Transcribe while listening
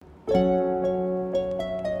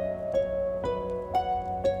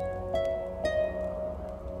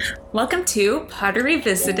Welcome to Potter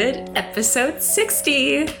Revisited, episode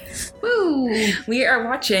 60. Woo! We are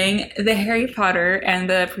watching the Harry Potter and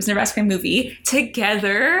the Prisoner of Azkaban movie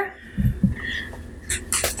together.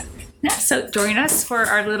 Yeah, so join us for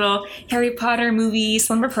our little Harry Potter movie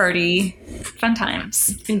slumber party. Fun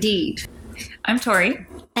times. Indeed. I'm Tori.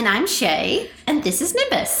 And I'm Shay. And this is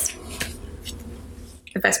Nimbus.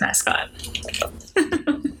 The best mascot.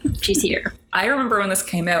 She's here. I remember when this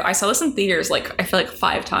came out, I saw this in theaters, I feel like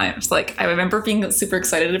 5 times. I remember being super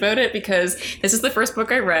excited about it because this is the first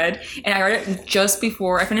book I read, and I read it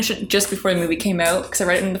I finished it just before the movie came out, because I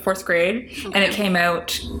read it in the 4th grade, and it came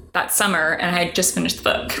out that summer, and I had just finished the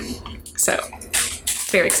book. So,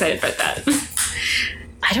 very excited about that.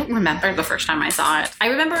 I don't remember the first time I saw it. I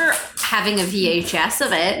remember having a VHS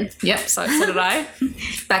of it. Yep, so did I.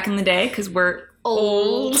 Back in the day, because we're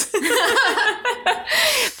old.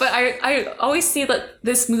 But I always see that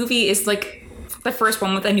this movie is the first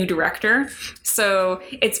one with a new director, so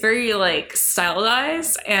it's very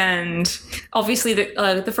stylized, and obviously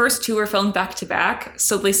the first 2 were filmed back to back,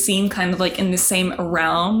 so they seem kind of in the same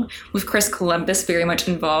realm, with Chris Columbus very much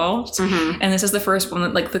involved. And this is the first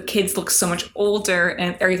one that the kids look so much older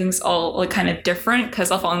and everything's all kind of different,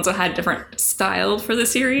 because Alfonso had different style for the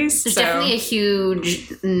series. There's definitely a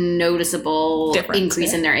huge noticeable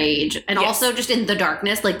increase in their age, and also just in the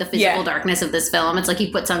darkness, the physical darkness of this film. It's he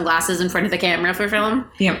put sunglasses in front of the camera for film.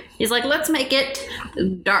 Yeah, he's let's make it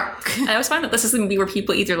dark. I always find that this is a movie where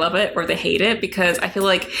people either love it or they hate it, because I feel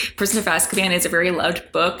like Prisoner of Azkaban is a very loved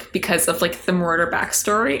book because of the murder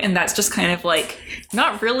backstory, and that's just kind of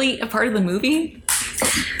not really a part of the movie.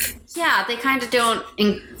 Yeah, they kind of don't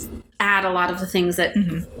add a lot of the things that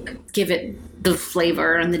give it the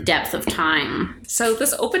flavor and the depth of time. So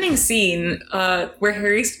this opening scene where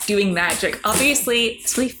Harry's doing magic, obviously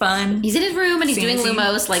it's really fun. He's in his room and he's doing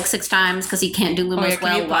Lumos 6 times because he can't do Lumos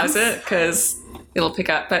Can you pause it? Because it'll pick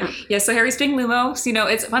up. But yeah, so Harry's doing Lumos.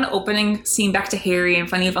 It's a fun opening scene back to Harry and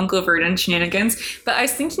funny of Uncle Vernon shenanigans. But I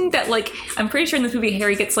was thinking that I'm pretty sure in this movie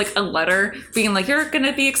Harry gets a letter being you're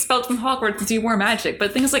gonna be expelled from Hogwarts to do more magic. But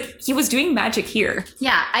the thing is he was doing magic here.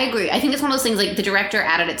 Yeah, I agree. I think it's one of those things the director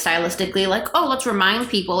added it stylistically, let's remind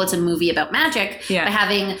people it's a movie about magic by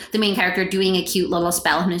having the main character doing a cute little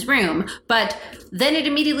spell in his room. But then it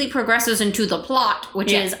immediately progresses into the plot,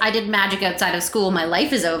 which is, I did magic outside of school, my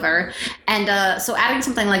life is over. And so adding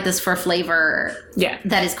something like this for flavor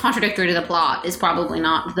that is contradictory to the plot is probably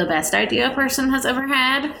not the best idea a person has ever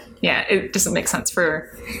had. Yeah, it doesn't make sense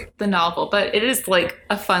for the novel, but it is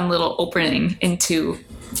a fun little opening into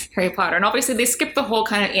Harry Potter. And obviously they skip the whole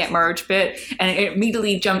kind of Aunt Marge bit, and it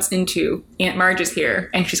immediately jumps into Aunt Marge is here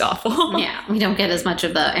and she's awful. Yeah, we don't get as much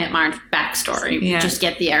of the Aunt Marge backstory. We just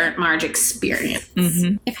get the Aunt Marge experience.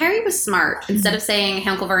 If Harry was smart, instead of saying, hey,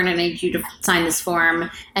 Uncle Vernon, I need you to sign this form,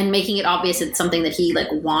 and making it obvious it's something that he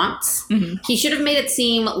wants, he should have made it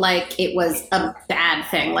seem like it was a bad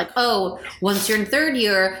thing. Once you're in 3rd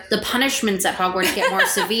year, the punishments at Hogwarts get more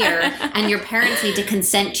severe, and your parents need to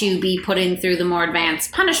consent to be put in through the more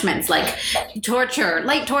advanced punishments, like torture,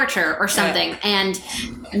 light torture or something. And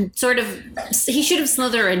sort of, he should have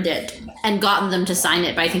Slytherin'd it and gotten them to sign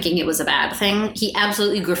it by thinking it was a bad thing. He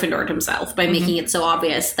absolutely Gryffindored himself by making it so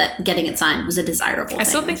obvious that getting it signed was a desirable thing. I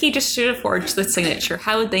still think he just should have forged the signature.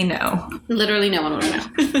 How would they know? Literally no one would know.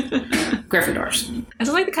 Gryffindors.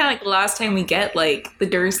 It's the kind of last time we get the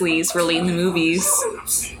Dursleys really in the movies.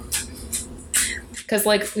 Because,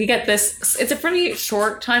 we get this... It's a pretty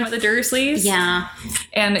short time with the Dursleys. Yeah.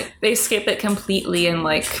 And they skip it completely in,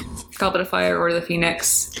 Goblet of Fire or the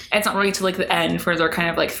Phoenix. And it's not really till, the end where they're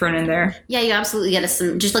kind of, thrown in there. Yeah, you absolutely get just,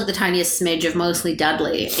 the tiniest smidge of mostly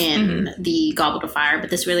Dudley in the Goblet of Fire. But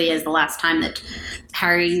this really is the last time that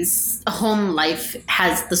Harry's home life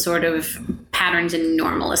has the sort of patterns and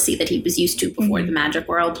normalcy that he was used to before the magic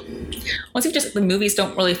world. Once the movies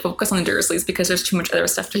don't really focus on the Dursleys because there's too much other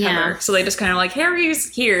stuff to cover. So they just kind of Harry's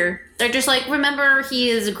here. They're just remember, he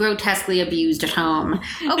is grotesquely abused at home.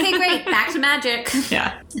 Okay, great. Back to magic.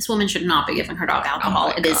 Yeah. This woman should not be giving her dog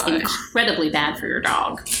alcohol. It is incredibly bad for your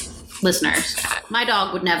dog. Listeners, my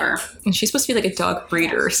dog would never. And she's supposed to be a dog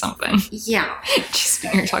breeder or something. Yeah. She's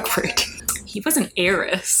being a dog breeder. He was an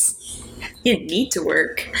heiress. He didn't need to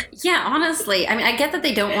work. Yeah, honestly. I mean, I get that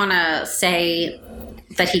they don't want to say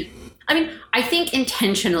that he... I think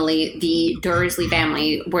intentionally the Dursley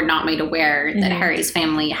family were not made aware that Harry's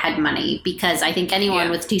family had money, because I think anyone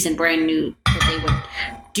with decent brain knew that they would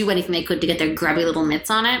do anything they could to get their grubby little mitts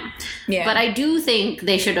on it. Yeah. But I do think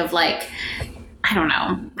they should have, I don't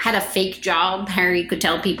know, had a fake job Harry could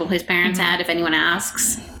tell people his parents had if anyone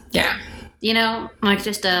asks. Yeah. You know, like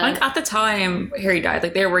just a... Like at the time Harry died,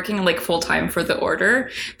 like they were working like full time for the order,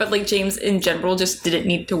 but like James in general just didn't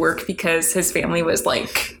need to work because his family was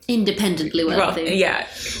like independently wealthy. Well, yeah.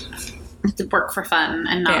 To work for fun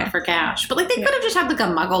and not for cash. But like they could have just had like a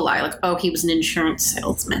muggle lie, like, oh, he was an insurance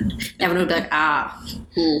salesman. Everyone would be like,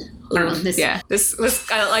 This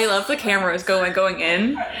I love the cameras going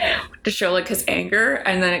in to show like his anger,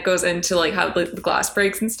 and then it goes into like how the glass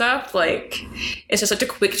breaks and stuff. Like it's just such a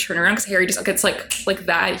quick turnaround because Harry just gets like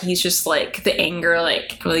that. He's just like the anger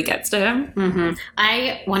like really gets to him. Mm-hmm.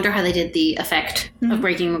 I wonder how they did the effect of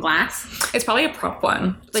breaking the glass. It's probably a prop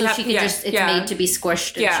one. So she can it's made to be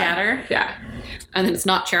squished and shatter. Yeah. And then it's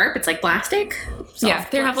not sharp. It's like plastic.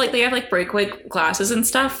 They have like breakaway glasses and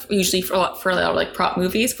stuff. Usually for a lot of like prop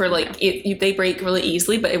movies, for like they break really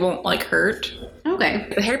easily, but it won't like hurt.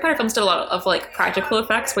 Okay. The Harry Potter films did a lot of like practical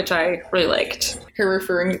effects, which I really liked. Her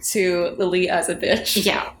referring to Lily as a bitch.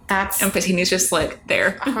 Yeah, that's... And Patini's just like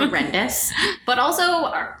there. Horrendous. But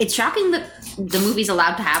also, it's shocking that the movie's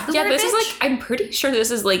allowed to have the word this bitch. is like, I'm pretty sure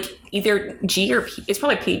this is like either G or P. It's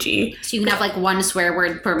probably PG. So you can have like one swear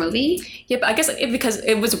word per movie? Yeah, but I guess because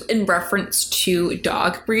it was in reference to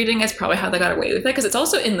dog breeding, is probably how they got away with it, because it's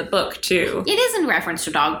also in the book too. It is in reference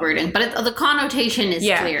to dog breeding, but the connotation is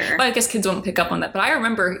clear. But I guess kids won't pick up on that. But I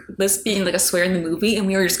remember this being like a swear in the movie, and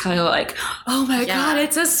we were just kind of like, oh my god,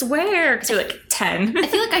 it's a swear, because we're like 10. I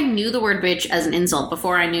feel like I knew the word bitch as an insult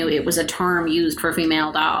before I knew it was a term used for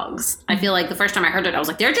female dogs. I feel like the first time I heard it, I was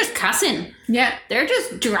like, they're just cussing. Yeah. They're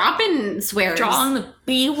just dropping swears. Drawing the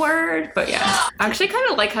B word. But yeah. I actually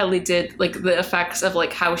kind of like how they did like the effects of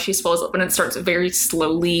like how she swells up, and it starts very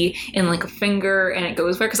slowly in like a finger and it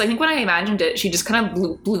goes there. Because I think when I imagined it, she just kind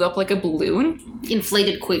of blew up like a balloon.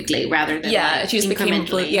 Inflated quickly rather than she just became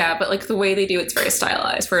but like the way they do it's very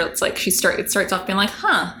stylized, where it's like it starts off being like,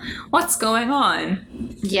 huh, what's going on?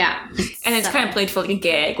 Yeah. And it's kind of played for like a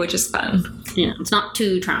gag, which is fun. Yeah, it's not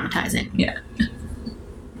too traumatizing. Yeah.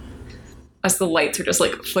 As the lights are just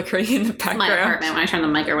like flickering in the background. My apartment when I turn the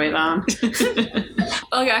microwave on.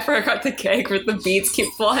 Oh yeah, I forgot the gag where the beads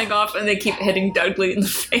keep flying off and they keep hitting Dudley in the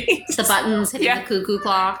face. The buttons hitting the cuckoo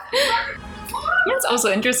clock. Yeah, it's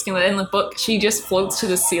also interesting that in the book she just floats to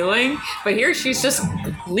the ceiling, but here she's just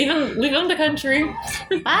leaving the country.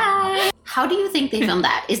 Bye. How do you think they filmed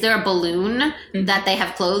that? Is there a balloon that they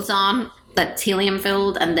have clothes on that's helium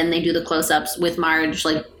filled, and then they do the close-ups with Marge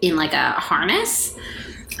like in like a harness?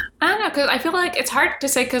 I don't know, because I feel like it's hard to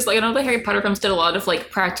say, because like I know the Harry Potter films did a lot of like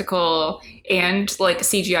practical and like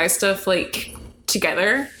CGI stuff like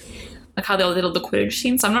together, like how they all did all the Quidditch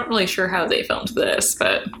scenes. So I'm not really sure how they filmed this,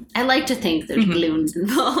 but I like to think there's balloons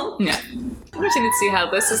involved. Yeah, interesting to see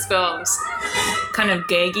how this is filmed kind of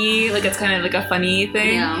gaggy, like it's kind of like a funny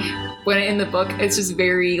thing. Yeah. When in the book, it's just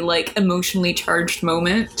very like emotionally charged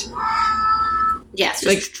moment. Yes,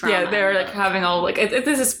 like trauma. They're like having all like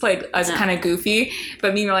this is played as kind of goofy,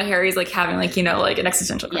 but meanwhile Harry's like having like like an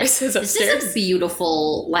existential crisis upstairs. This is a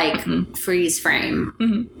beautiful like freeze frame.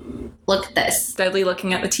 Mm-hmm. Look at this. Dudley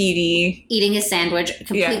looking at the TV, eating his sandwich,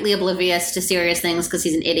 completely oblivious to serious things because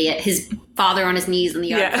he's an idiot. His father on his knees in the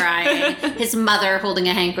yard crying. His mother holding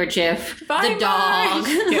a handkerchief. Bye, the dog.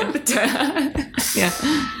 Yeah, the dog.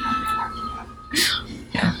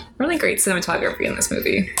 Yeah. Really great cinematography in this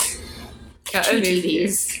movie. Yeah, Two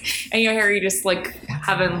TVs. And Harry just like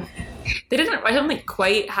having... I don't think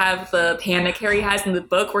quite have the panic Harry has in the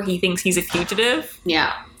book where he thinks he's a fugitive.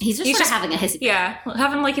 Yeah. He's just having a hissy fit. Yeah.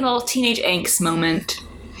 Having like a little teenage angst moment.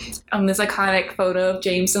 This iconic photo of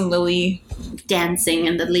James and Lily dancing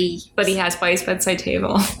in the Lee. But he has by his bedside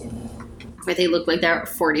table. Where they look like they're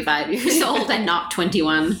 45 years old and not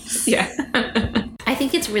 21. Yeah. I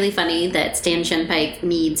think it's really funny that Stan Shenpike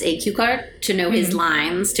needs a cue card to know his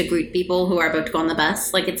lines to greet people who are about to go on the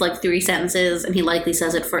bus. Like, it's like 3 sentences, and he likely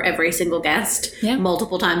says it for every single guest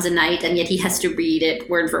multiple times a night, and yet he has to read it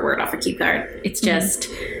word for word off a cue card. It's just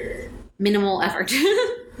minimal effort.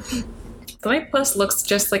 The White Bus looks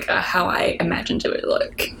just like how I imagined it would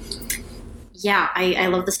look. Yeah, I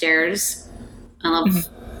love the stairs. I love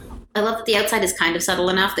that the outside is kind of subtle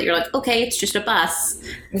enough that you're like, okay, it's just a bus.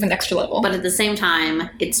 With an extra level. But at the same time,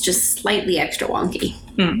 it's just slightly extra wonky.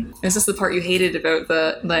 Is this the part you hated about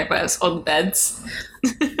the Night Bus? All the beds?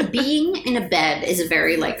 Being in a bed is a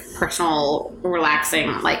very, like, personal, relaxing,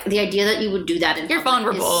 like, the idea that you would do that in You're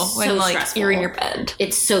vulnerable when, like, stressful. you're in your bed.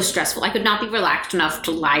 It's so stressful. I could not be relaxed enough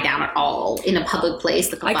to lie down at all in a public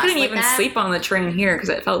place. Like I couldn't even sleep on the train here because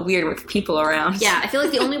it felt weird with people around. Yeah, I feel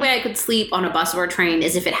like the only way I could sleep on a bus or a train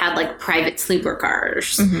is if it had, like, private sleeper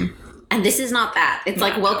cars. And this is not that. It's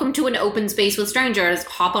like, welcome to an open space with strangers.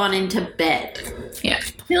 Hop on into bed. Yeah. I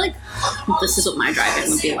feel like this is what my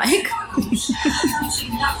driving would be like.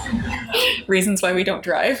 Reasons why we don't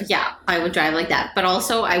drive. Yeah, I would drive like that. But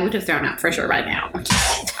also, I would have thrown up for sure by now.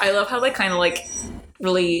 I love how they kind of like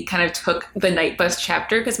really kind of took the night bus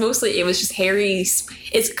chapter, because mostly it was just Harry's.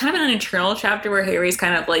 It's kind of an internal chapter where Harry's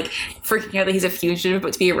kind of like freaking out that he's a fugitive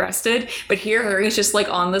but to be arrested. But here Harry's just like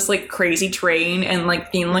on this like crazy train and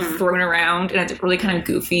like being like thrown around, and it's really kind of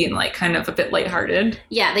goofy and like kind of a bit lighthearted.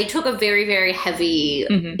 Yeah, they took a very, very heavy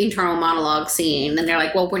internal monologue scene, and they're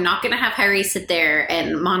like, well, we're not going to have Harry sit there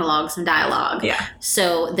and monologue some dialogue. Yeah.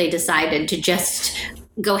 So they decided to just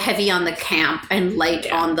go heavy on the camp and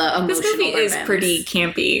light on the emotional This movie bourbons. is pretty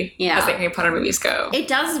campy, as the Harry Potter movies go. It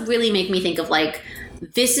does really make me think of like,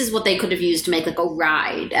 this is what they could have used to make like a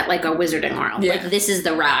ride at like a Wizarding World. Yeah. Like, this is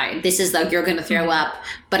the ride. This is the you're going to throw up,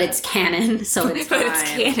 but it's canon, so it's fine. But it's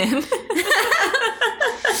canon.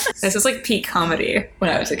 This is like peak comedy when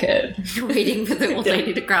I was a kid. Waiting for the old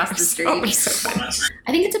lady to cross the street. Oh, so funny.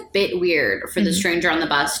 I think it's a bit weird for the stranger on the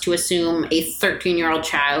bus to assume a 13-year-old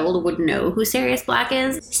child would know who Sirius Black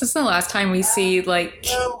is. This is the last time we see like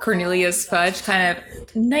Cornelius Fudge, kind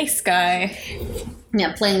of nice guy.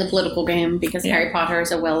 Yeah, playing the political game because Harry Potter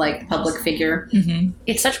is a well-liked public figure.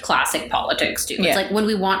 It's such classic politics, too. It's like when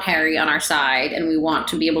we want Harry on our side and we want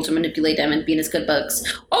to be able to manipulate him and be in his good books.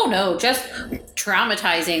 Oh no, just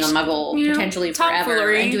traumatizing a muggle potentially forever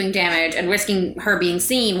tomfoolery. And doing damage and risking her being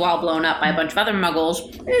seen while blown up by a bunch of other muggles.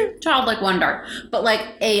 Childlike wonder. But like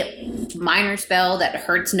a minor spell that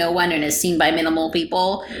hurts no one and is seen by minimal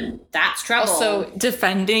people, that's trouble. Also,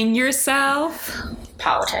 defending yourself.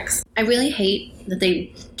 Politics. I really hate that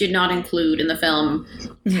they did not include in the film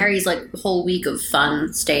Harry's like whole week of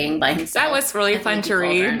fun staying by himself. That was really fun to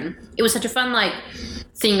read. It was such a fun like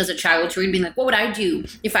thing as a child to read, being like, what would I do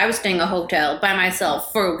if I was staying in a hotel by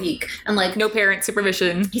myself for a week? And like, No parent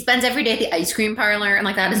supervision. he spends every day at the ice cream parlor, and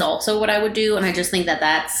like that is also what I would do. And I just think that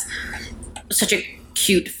that's such a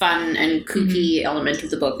cute, fun, and kooky element of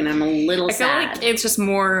the book, and I'm a little sad. I feel like it's just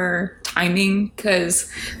more timing,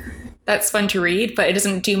 because that's fun to read, but it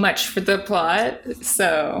doesn't do much for the plot.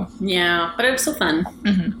 So yeah, but it was so fun.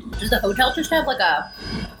 Does the hotel just have like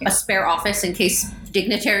a spare office in case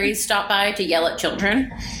dignitaries stop by to yell at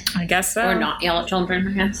children? I guess so. Or not yell at children,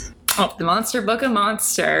 I guess. Oh, the Monster Book of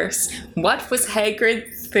Monsters. What was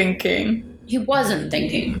Hagrid thinking? He wasn't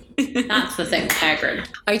thinking. That's the thing, Hagrid.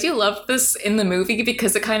 I do love this in the movie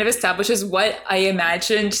because it kind of establishes what I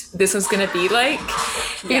imagined this was going to be like.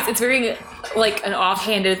 Because it's very like an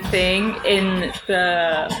offhanded thing in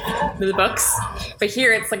the books. But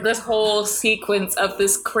here it's like this whole sequence of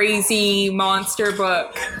this crazy monster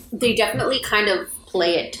book. They definitely kind of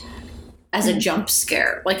play it as a jump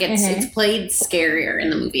scare. Like it's played scarier in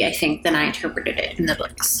the movie, I think, than I interpreted it in the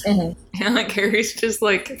books. And like Harry's just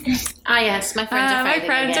like, Ah, yes, my friends are fighting. my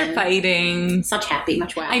friends again. are fighting. Such happy,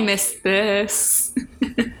 much wow. I miss this.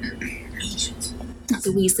 The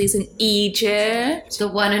Weasleys in Egypt. The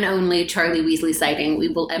one and only Charlie Weasley sighting we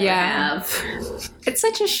will ever have. It's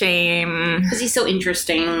such a shame. Because he's so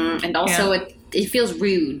interesting, and also it feels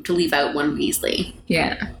rude to leave out one Weasley.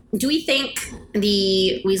 Yeah. Do we think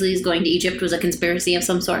the Weasleys going to Egypt was a conspiracy of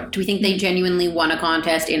some sort? Do we think they genuinely won a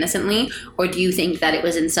contest innocently? Or do you think that it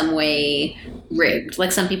was in some way rigged?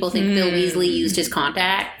 Like some people think Bill Weasley used his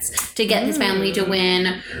contacts to get his family to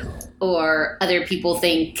win. Or other people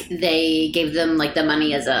think they gave them like the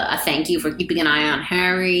money as a thank you for keeping an eye on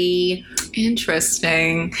Harry.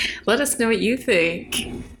 Interesting. Let us know what you think.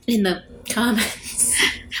 In the comments.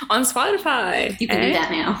 On Spotify. You can do that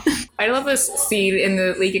now. I love this scene in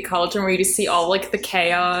the League of Cauldron where you just see all like the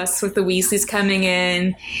chaos with the Weasleys coming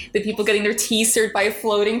in, the people getting their tea served by a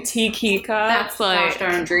floating teacup. That's like, gosh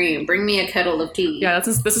darn dream. Bring me a kettle of tea. Yeah,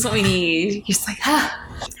 this is what we need. He's like,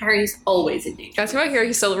 Harry's always in danger. That's why here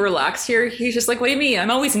he's so relaxed here. He's just like, what do you mean? I'm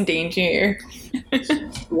always in danger.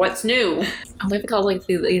 What's new? I love how like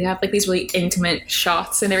they have like these really intimate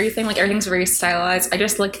shots and everything. Like everything's very stylized. I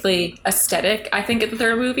just like the aesthetic, I think, in the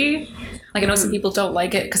third movie. Like I know some people don't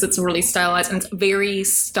like it because it's really stylized and it's very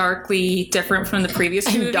starkly different from the previous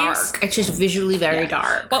two movies. Dark. It's just visually very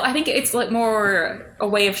dark. Well, I think it's like more a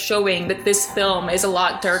way of showing that this film is a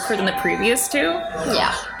lot darker than the previous two.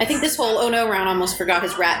 Yeah. I think this whole, oh no, Ron almost forgot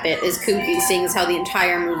his rat bit is kooky, seeing as how the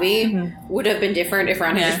entire movie would have been different if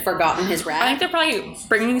Ron had just forgotten his rat. I think they're probably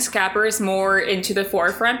bringing Scabbers more into the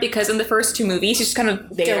forefront because in the first two movies, he's just kind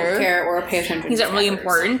of there. Don't care or pay attention. He's not really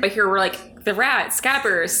important, but here we're like, the rat,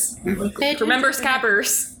 Scabbers. Remember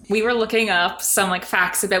Scabbers. we were looking up some like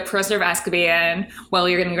facts about Prisoner of Azkaban while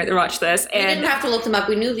we were going to watch this. We And didn't have to look them up.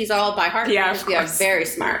 We knew these all by heart. Yeah, because we are very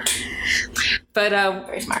smart. But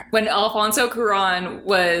Very smart. when Alfonso Cuarón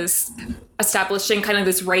was establishing kind of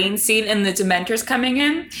this rain scene and the Dementors coming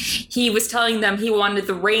in, he was telling them he wanted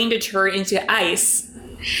the rain to turn into ice.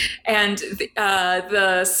 And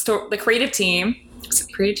the creative team, is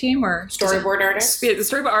it creative team or Storyboard artist? Yeah, the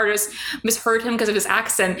storyboard artist misheard him because of his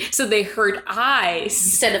accent, so they heard ice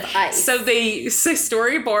Instead of ice. So they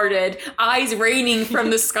storyboarded eyes raining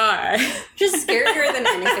from the sky. Just scarier than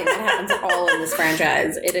anything that happens at all in this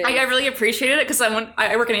franchise. It is. I really appreciated it because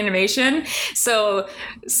I work in animation, so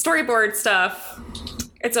storyboard stuff,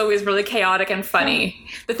 it's always really chaotic and funny.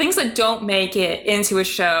 The things that don't make it into a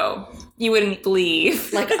show, you wouldn't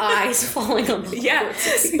believe. Like eyes falling on the Yeah.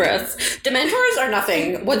 Express. Dementors are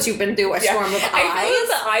nothing once you've been through a storm of I feel eyes. like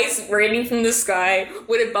the eyes raining from the sky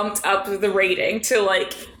would have bumped up the rating to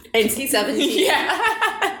like NC-17.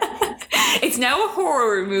 Yeah. It's now a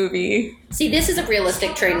horror movie. See, this is a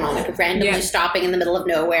realistic train moment of randomly stopping in the middle of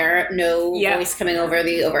nowhere, no voice coming over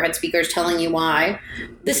the overhead speakers telling you why.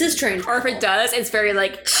 This is train. Or if it does, it's very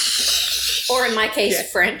like... Or in my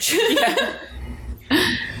case, French. Yeah.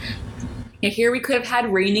 Yeah, here we could have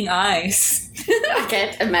had raining eyes. I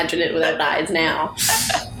can't imagine it without eyes now.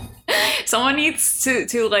 Someone needs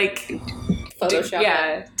to like...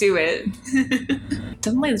 Photoshop do it.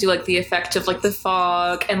 Definitely do like the effect of like the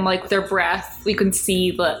fog and like their breath. We can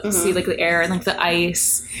see see like the air and like the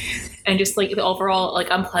ice, and just like the overall like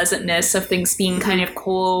unpleasantness of things being kind of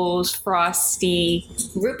cold, frosty.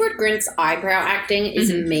 Rupert Grint's eyebrow acting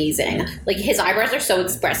is amazing. Like his eyebrows are so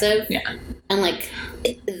expressive. Yeah. And like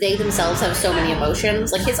they themselves have so many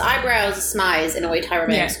emotions. Like his eyebrows smize in a way Tyra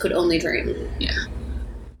Banks could only dream. Yeah.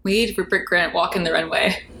 We need Rupert Grint walking the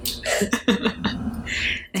runway.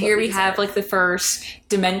 And here we have like the first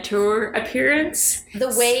Dementor appearance. The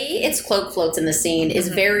way its cloak floats in the scene is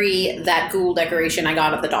very that ghoul decoration I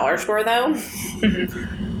got at the dollar store, though.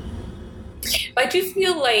 But I do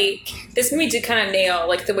feel like this movie did kind of nail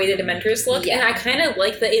like the way the Dementors look, and I kind of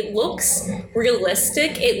like that it looks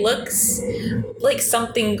realistic. It looks like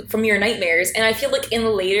something from your nightmares, and I feel like in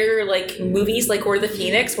later like movies like Or the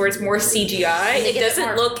Phoenix, where it's more CGI, it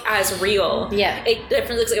doesn't look as real. Yeah, it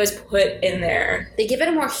definitely looks like it was put in there. They give it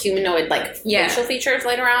a more humanoid like facial features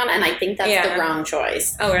later on, and I think that's the wrong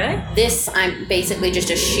choice. Oh, really? This I'm basically just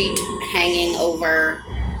a sheet hanging over.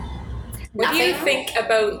 What do you think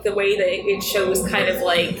about the way that it shows kind of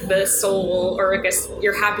like the soul, or I guess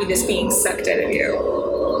your happiness being sucked out of you?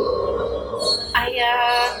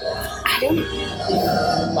 I don't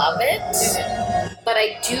love it, but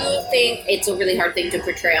I do think it's a really hard thing to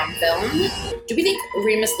portray on film. Do we think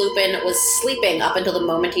Remus Lupin was sleeping up until the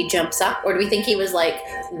moment he jumps up, or do we think he was like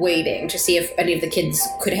waiting to see if any of the kids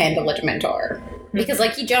could handle a Dementor? Because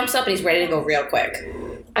like he jumps up and he's ready to go real quick.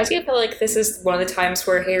 I do feel like this is one of the times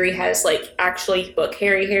where Harry has, like, actually book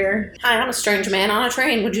Harry here. Hi, I'm a strange man on a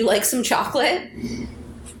train. Would you like some chocolate?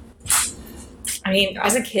 I mean,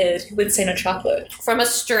 as a kid, who would say no chocolate? From a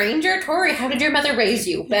stranger? Tori, how did your mother raise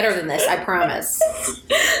you? Better than this, I promise.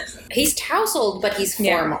 He's tousled, but he's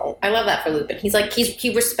formal. I love that for Lupin. He's like,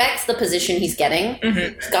 he respects the position he's getting.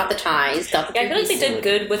 He's got the tie, he's got the I feel like they did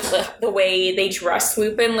good with the way they dress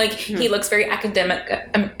Lupin. Like, he looks very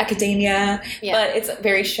academia, but it's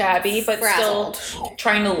very shabby, but frazzled. Still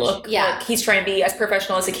trying to look like he's trying to be as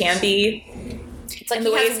professional as he can be. It's like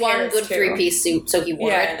he has one good three-piece suit, so he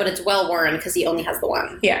wore it, but it's well worn because he only has the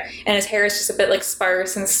one. Yeah, and his hair is just a bit like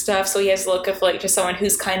sparse and stuff, so he has the look of like just someone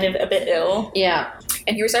who's kind of a bit ill. Yeah.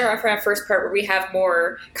 And here's our first part where we have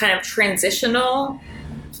more kind of transitional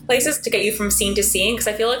places to get you from scene to scene, because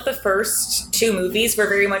I feel like the first two movies were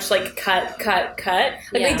very much like cut.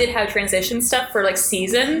 Like they did have transition stuff for like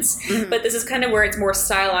seasons, but this is kind of where it's more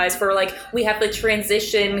stylized, for like we have the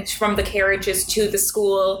transition from the carriages to the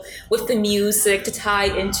school with the music to tie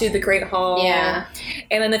into the Great Hall. Yeah.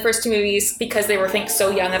 And then the first two movies, because they were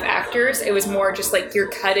so young of actors, it was more just like you're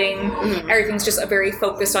cutting, everything's just very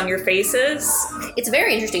focused on your faces. It's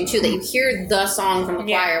very interesting too that you hear the song from the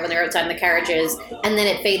choir when they're outside in the carriages, and then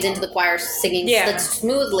it fades into the choir singing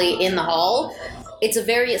smoothly in the hall. It's a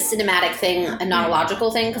very cinematic thing and not a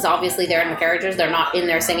logical thing, because obviously they're in the carriages, they're not in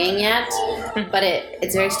there singing yet, but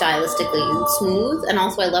it's very stylistically smooth. And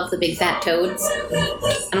also I love the big fat toads.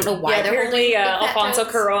 I don't know why they're apparently Alfonso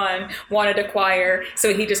Cuarón wanted a choir,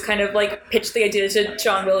 so he just kind of like pitched the idea to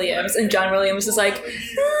John Williams, and John Williams is like,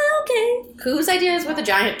 okay. Whose ideas were the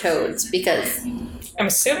giant toads? Because I'm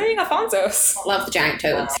assuming Alfonso's. Love the giant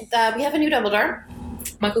toads. We have a new Dumbledore.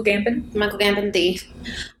 Michael Gambon? Michael Gambon,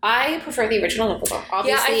 I prefer the original Dumbledore.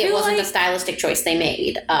 Obviously, it wasn't a stylistic choice they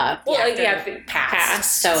made.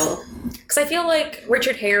 Passed. So, because I feel like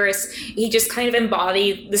Richard Harris, he just kind of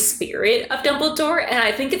embodied the spirit of Dumbledore, and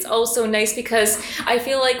I think it's also nice because I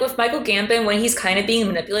feel like with Michael Gambon, when he's kind of being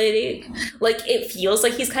manipulated, like it feels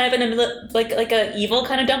like he's kind of like a evil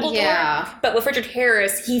kind of Dumbledore. Yeah. But with Richard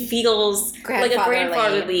Harris, he feels like a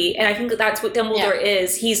grandfatherly, and I think that's what Dumbledore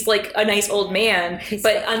is. He's like a nice old man,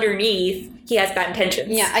 but underneath, he has bad intentions.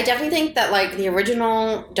 Yeah, I definitely think that like the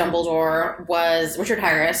original Dumbledore was Richard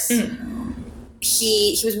Harris.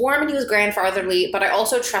 He was warm and he was grandfatherly, but I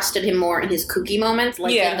also trusted him more in his kooky moments,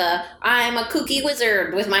 like in the I'm a kooky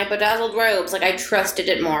wizard with my bedazzled robes. Like I trusted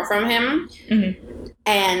it more from him.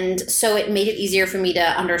 And so it made it easier for me to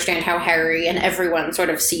understand how Harry and everyone sort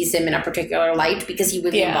of sees him in a particular light because he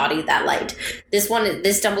really embodied that light. This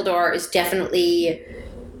Dumbledore is definitely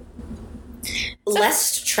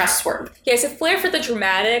less trustworthy. He has a flair for the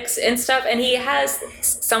dramatics and stuff, and he has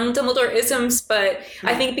some Dumbledore-isms, but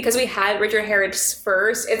I think because we had Richard Harris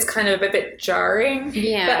first, it's kind of a bit jarring.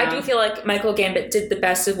 Yeah. But I do feel like Michael Gambon did the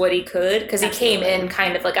best of what he could, because he came in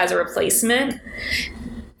kind of like as a replacement.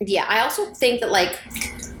 Yeah, I also think that like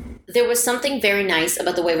there was something very nice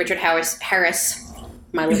about the way Richard Harris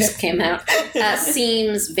my list came out,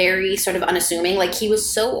 seems very sort of unassuming. Like he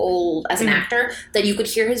was so old as an actor that you could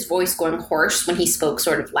hear his voice going hoarse when he spoke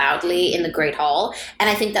sort of loudly in the Great Hall. And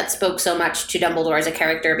I think that spoke so much to Dumbledore as a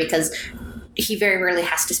character because he very rarely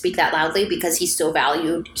has to speak that loudly because he's so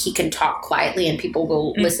valued. He can talk quietly and people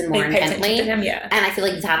will listen more intently. To him, yeah. And I feel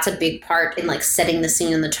like that's a big part in like setting the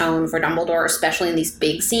scene and the tone for Dumbledore, especially in these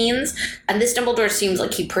big scenes. And this Dumbledore seems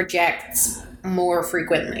like he projects more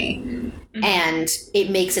frequently. And it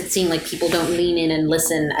makes it seem like people don't lean in and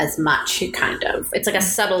listen as much, kind of. It's like a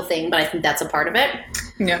subtle thing, but I think that's a part of it.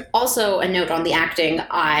 Yeah. Also, a note on the acting,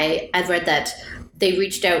 I've read that they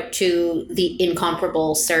reached out to the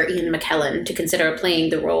incomparable Sir Ian McKellen to consider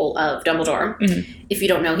playing the role of Dumbledore. If you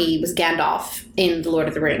don't know, he was Gandalf in The Lord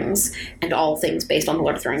of the Rings, and all things based on The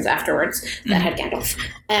Lord of the Rings afterwards that had Gandalf.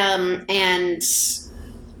 And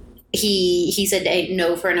he said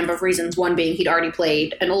no for a number of reasons. One being he'd already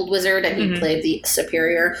played an old wizard and he played the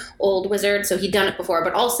superior old wizard, so he'd done it before.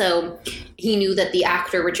 But also he knew that the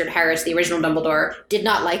actor Richard Harris, the original Dumbledore, did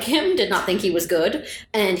not like him, did not think he was good,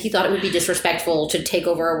 and he thought it would be disrespectful to take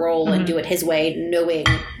over a role and do it his way, knowing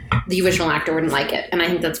the original actor wouldn't like it. And I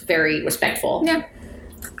think that's very respectful. Yeah.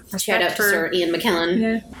 Shout out to Sir Ian McKellen.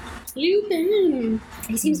 Yeah. Lupin.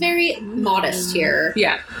 He seems very modest here.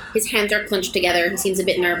 Yeah. His hands are clenched together. He seems a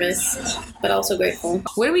bit nervous, but also grateful.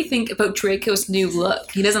 What do we think about Draco's new look?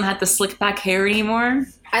 He doesn't have the slick back hair anymore.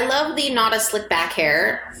 I love the not as slick back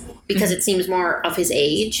hair because it seems more of his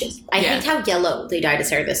age. I hate how yellow they dyed his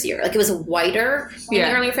hair this year. Like it was whiter in the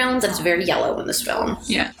earlier films. It's very yellow in this film.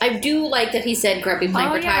 Yeah. I do like that he said Grubby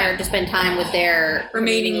Plank retired to spend time with their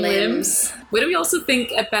remaining limbs. What do we also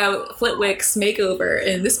think about Flitwick's makeover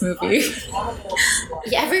in this movie?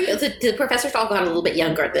 Yeah, the professors all got a little bit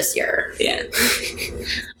younger this year. Yeah.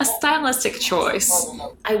 A stylistic choice.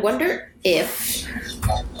 I wonder if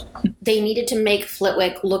they needed to make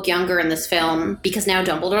Flitwick look younger in this film because now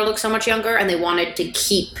Dumbledore looks so much younger and they wanted to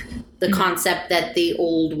keep the concept that the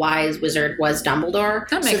old wise wizard was Dumbledore.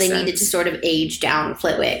 That makes sense. sense. To sort of age down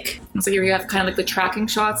Flitwick. So here you have kind of like the tracking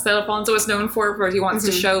shots that Alfonso is known for, where he wants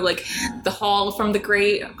to show like the hall from the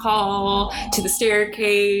Great Hall to the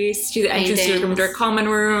staircase to the entrance to the Gryffindor common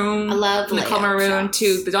room. I love from the common room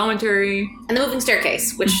to the dormitory. And the moving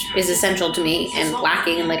staircase, which is essential to me and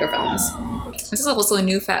lacking in later films. This is also a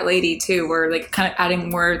new fat lady too, where like kind of adding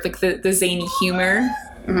more like the zany humor.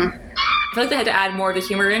 I feel like they had to add more of the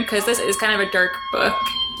humor in because this is kind of a dark book.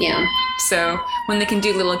 Yeah. So when they can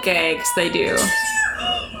do little gags, they do.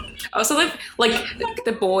 Also, like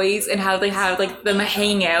the boys and how they have like them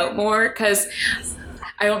hang out more because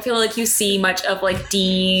I don't feel like you see much of like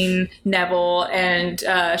Dean, Neville, and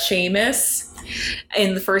Seamus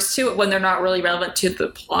in the first two when they're not really relevant to the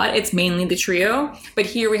plot. It's mainly the trio, but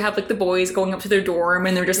here we have like the boys going up to their dorm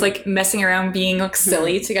and they're just like messing around being like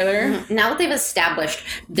silly together. Now that they've established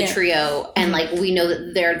the trio and like we know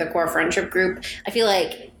that they're the core friendship group, I feel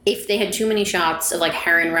like if they had too many shots of like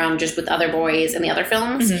Harry and Ron just with other boys in the other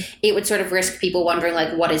films, it would sort of risk people wondering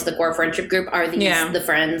like, what is the core friendship group? Are these the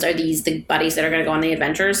friends? Are these the buddies that are going to go on the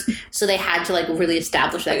adventures? So they had to like really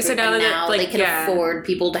establish that group. So now they can afford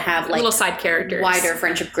people to have like little side characters, wider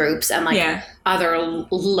friendship groups, and like other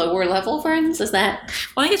lower level friends. Is that?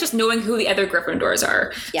 Well, I think it's just knowing who the other Gryffindors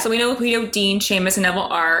are. Yeah. So we know who Dean, Seamus, and Neville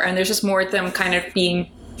are, and there's just more of them kind of being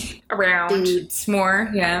around Dudes. more.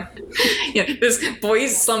 Yeah. This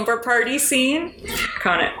boys' slumber party scene.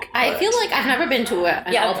 Iconic. I feel like I've never been to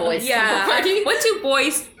an all-boys slumber party. What do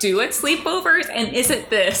boys do at sleepovers? And is it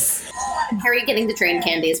this? Harry getting the train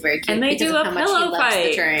candy is very cute. And they because do of a how much he pillow loves fight.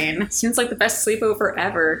 the train. Seems like the best sleepover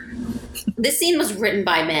ever. This scene was written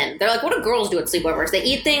by men. They're like, what do girls do at sleepovers? They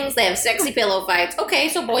eat things, they have sexy pillow fights. Okay,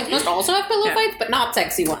 so boys must also have pillow fights, but not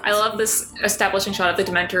sexy ones. I love this establishing shot of the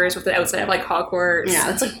Dementors with the outside of like Hogwarts.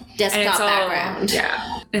 Yeah, it's like desktop background.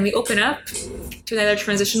 Yeah. And we open up to another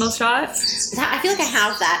transitional shot. I feel like I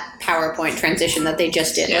have that PowerPoint transition that they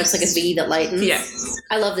just did. Yes. It's like a V that lightens. Yeah.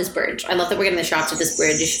 I love this bridge. I love that we're getting the shots of this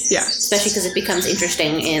bridge. Yeah. Especially because it becomes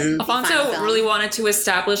interesting in Alfonso really wanted to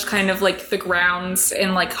establish kind of like the grounds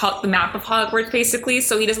and like the map of Hogwarts basically.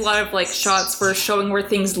 So he does a lot of like shots for showing where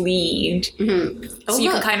things lead. Mm-hmm. So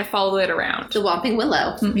you can kind of follow it around. The Whomping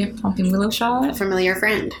Willow. Yeah, Whomping Willow shot. A familiar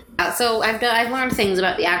friend. So I've learned things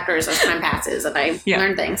about the actors as time passes, and I've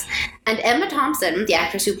learned things. And Emma Thompson, the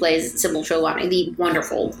actress who plays Sybil Trelawney, the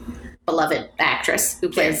wonderful, beloved actress who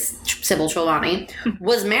plays Sybil Trelawney,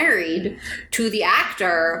 was married to the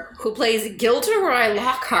actor who plays Gilderoy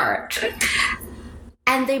Lockhart.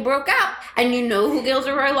 And they broke up. And you know who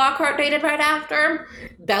Gilderoy Lockhart dated right after?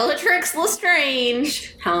 Bellatrix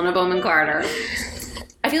Lestrange, Helena Bonham Carter.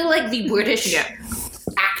 I feel like the British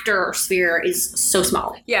actor sphere is so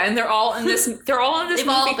small. Yeah, and they're all in this. They're all in this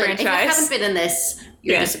movie franchise. If you haven't been in this,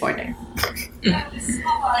 you're disappointing.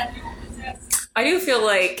 I do feel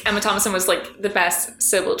like Emma Thompson was like the best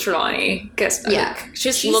Sybil Trelawney guest. Yeah, she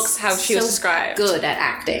just looks how she was described. Good at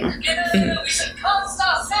acting. And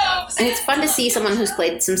it's fun to see someone who's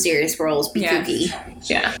played some serious roles be kooky.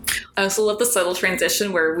 Yeah. I also love the subtle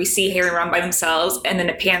transition where we see Harry and Ron by themselves and then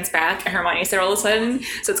it pans back and Hermione's there all of a sudden.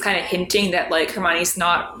 So it's kind of hinting that like Hermione's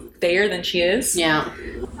not there than she is. Yeah.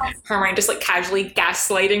 Hermione just like casually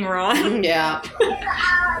gaslighting Ron. Yeah.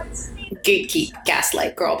 Gatekeep,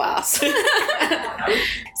 gaslight, girl boss.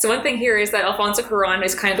 So one thing here is that Alfonso Cuarón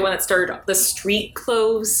is kind of the one that started the street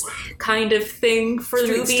clothes kind of thing for the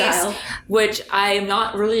movies, style. Which I'm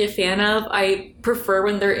not really a fan of. I prefer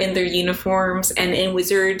when they're in their uniforms and in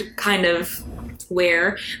wizard kind of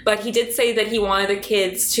wear. But he did say that he wanted the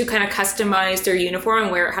kids to kind of customize their uniform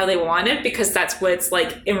and wear it how they wanted because that's what it's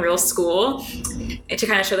like in real school. And to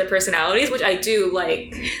kind of show their personalities, which I do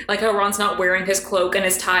like how Ron's not wearing his cloak and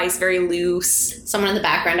his tie is very loose. Someone in the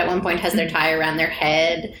background at one point has their tie around their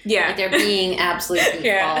head. Yeah. Like they're being absolute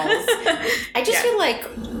balls. I just feel like,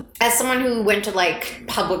 as someone who went to like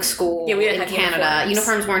public school in Canada,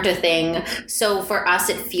 uniforms weren't a thing. So for us,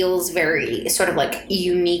 it feels very sort of like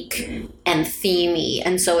unique and themey.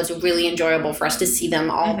 And so it's really enjoyable for us to see them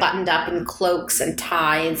all buttoned up in cloaks and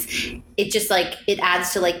ties. It just like, it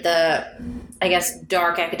adds to like the, I guess,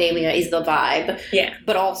 dark academia is the vibe. Yeah.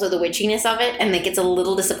 But also the witchiness of it. And it gets a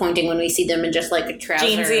little disappointing when we see them in just like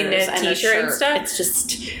trousers jeansy and a t-shirt and stuff. It's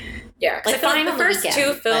just... Yeah, like fine the first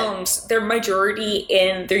two films, they're majority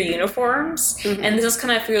in their uniforms, and this is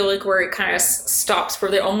kind of feel like where it kind of stops, where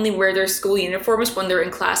they only wear their school uniforms when they're in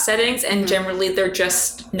class settings, and generally they're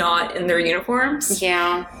just not in their uniforms.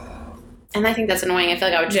 Yeah. And I think that's annoying. I feel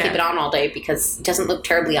like I would just keep it on all day because it doesn't look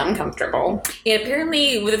terribly uncomfortable. Yeah,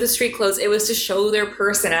 apparently with the street clothes, it was to show their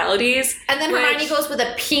personalities. And then Hermione goes with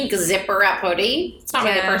a pink zipper-up hoodie. It's not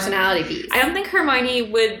really a personality piece. I don't think Hermione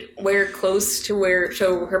would wear clothes to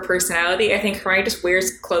show her personality. I think Hermione just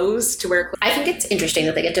wears clothes to wear clothes. I think it's interesting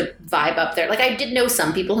that they get to vibe up there. Like, I did know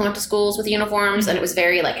some people who went to schools with uniforms, and it was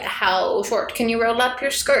very, like, how short can you roll up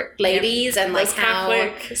your skirt, ladies? And, like, how...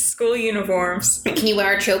 Catholic school uniforms. Can you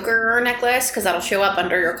wear a choker or a necklace? Because that'll show up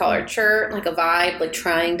under your collared shirt, like a vibe, like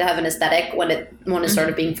trying to have an aesthetic when one is sort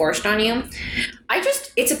of being forced on you.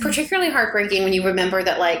 It's particularly heartbreaking when you remember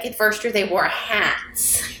that, like, in first year they wore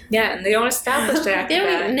hats. Yeah, and they don't establish that.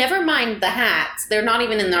 Never mind the hats. They're not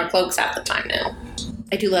even in their cloaks half the time now.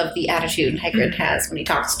 I do love the attitude Hagrid has when he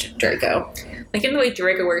talks to Draco. Like, in the way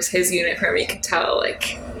Draco wears his uniform, you can tell,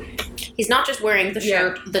 like... He's not just wearing the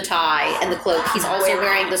shirt, the tie, and the cloak. He's also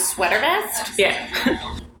wearing the sweater vest.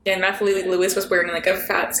 Yeah. Yeah, and Matthew Lewis was wearing like a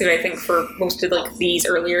fat suit, I think, for most of like these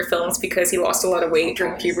earlier films because he lost a lot of weight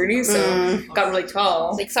during puberty, so got really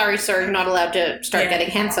tall. Like, sorry, sir, you're not allowed to start getting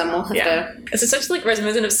handsome. We'll have to. It's such like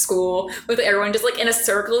reminiscent of school with everyone just like in a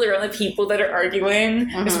circle around the people that are arguing,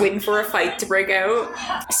 just waiting for a fight to break out.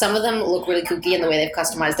 Some of them look really kooky in the way they've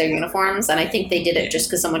customized their uniforms, and I think they did it just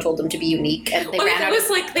because someone told them to be unique, and they ran out. It was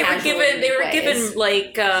like they were given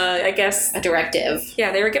like I guess a directive.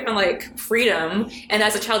 Yeah, they were given like freedom, and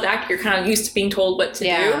as a child child actor, you're kind of used to being told what to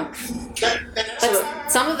do.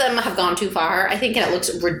 But some of them have gone too far, I think, and it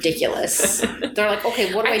looks ridiculous. They're like,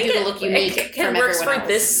 okay, what do I do to look unique from works everyone for else?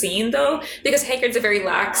 this scene, though, because Hagrid's a very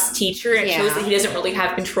lax teacher, and it shows that he doesn't really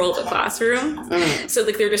have control of the classroom. So,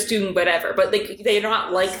 like, they're just doing whatever. But, like, they're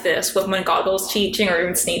not like this with when Goggle's teaching or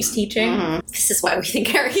even Snape's teaching. This is why we think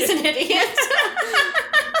Harry's an idiot.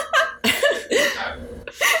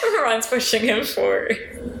 Ron's pushing him forward.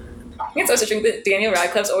 I think it's also true that Daniel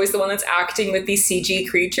Radcliffe's always the one that's acting with these CG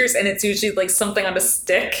creatures, and it's usually like something on a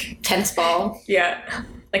stick. Tennis ball. Yeah.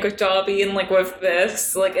 Like with Dobby and like with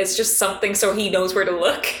this. Like it's just something so he knows where to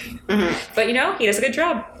look. But he does a good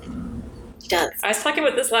job. He does. I was talking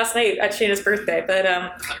about this last night at Shayna's birthday,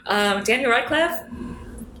 but Daniel Radcliffe,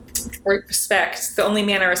 respect, the only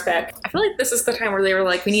man I respect. I feel like this is the time where they were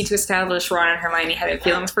like, we need to establish Ron and Hermione having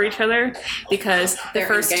feelings for each other, because the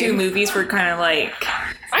first two movies were kind of like...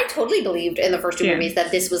 I totally believed in the first two movies that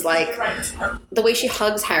this was like... The way she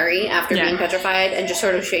hugs Harry after being petrified and just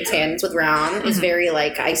sort of shakes hands with Ron is very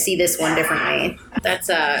like, I see this one differently. That's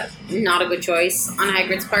not a good choice on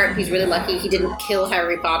Hagrid's part. He's really lucky he didn't kill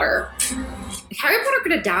Harry Potter. If Harry Potter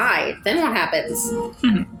could have died, then what happens?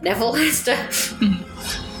 Neville has to...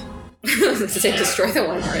 say destroy the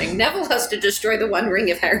One Ring. Neville has to destroy the One Ring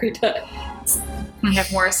if Harry does. We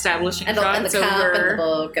have more establishing and shots the cup and the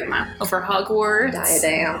book and over Hogwarts.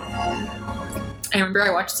 Diadem. I remember I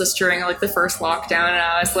watched this during like the first lockdown, and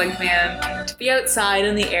I was like, man, to be outside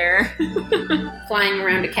in the air, flying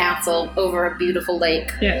around a castle over a beautiful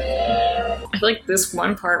lake. Yeah, I feel like this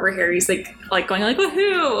one part where Harry's like going like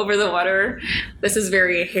woohoo over the water. This is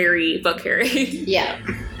very Harry, book Harry. Yeah.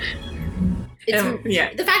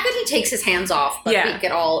 The fact that he takes his hands off but think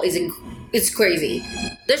at all is it's crazy.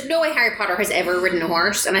 There's no way Harry Potter has ever ridden a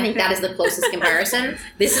horse, and I think that is the closest comparison.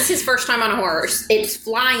 This is his first time on a horse. It's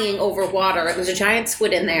flying over water. There's a giant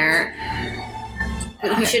squid in there.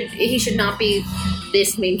 He should not be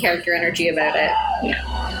this main character energy about it. Yeah.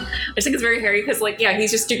 I just think it's very Harry because, like,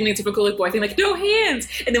 he's just doing the typical like boy thing, like, no hands!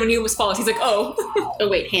 And then when he almost falls, he's like, oh. Oh,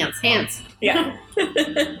 wait, hands. Yeah.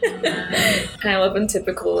 And I love in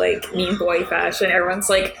typical, like, mean boy fashion. Everyone's,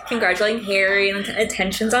 like, congratulating Harry and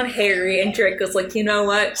attention's on Harry, and Draco's like, you know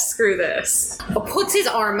what? Screw this. Puts his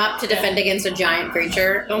arm up to defend against a giant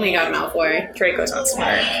creature. Oh my god, Malfoy. Draco's not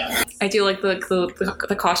smart. I do like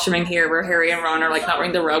the costuming here where Harry and Ron are, like, not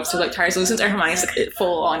wearing the robes, so, like, tires loose, and Hermione's, like,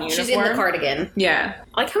 full on uniform. She's in the cardigan. Yeah.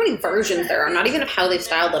 I like how many versions there are, not even of how they've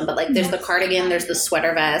styled them, but, like, there's the cardigan, there's the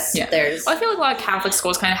sweater vest, there's... Well, I feel like a lot of Catholic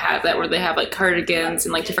schools kind of have that, where they have, like, cardigans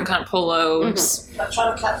and, like, different kind of polos.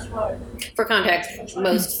 For context,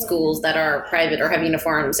 most schools that are private or have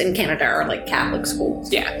uniforms in Canada are, like, Catholic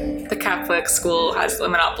schools. Yeah. The Catholic school has the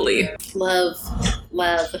monopoly. Love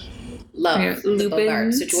the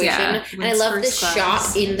Bogart situation. Yeah, and I love this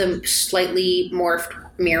shot in the slightly morphed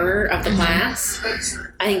mirror of the class.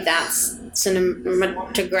 I think that's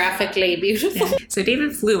cinematographically beautiful. Yeah. So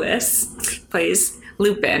David Lewis plays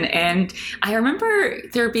Lupin, and I remember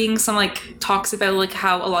there being some like talks about like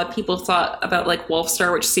how a lot of people thought about like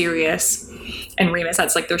Wolfstar, which Sirius and Remus,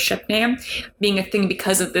 that's like their ship name, being a thing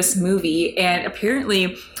because of this movie. And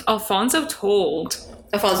apparently Alfonso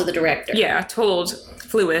the director told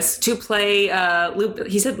Lewis to play Lupin.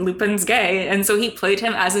 He said Lupin's gay, and so he played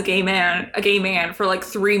him as a gay man for like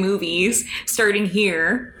 3 movies starting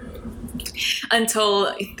here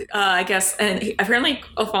until I guess, and apparently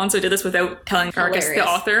Alfonso did this without telling her, I guess, the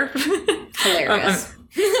author. Hilarious.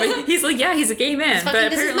 But he's like, yeah, he's a gay man. But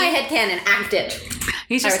this is my headcanon, act it.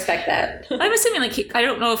 I respect that. I'm assuming like I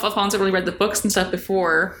don't know if Alfonso really read the books and stuff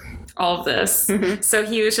before all of this, so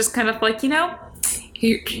he was just kind of like,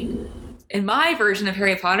 in my version of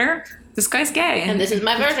Harry Potter, this guy's gay. And this is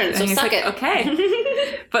my version, so suck it.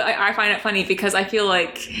 Okay. But I find it funny because I feel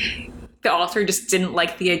like the author just didn't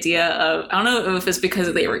like the idea of, I don't know if it's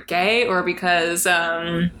because they were gay or because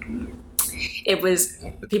it was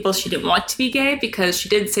people she didn't want to be gay, because she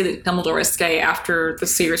did say that Dumbledore was gay after the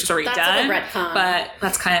series was already done. Like a retcon. But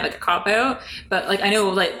that's kind of like a cop-out. But like I know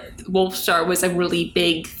like Wolfstar was a really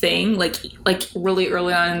big thing, like really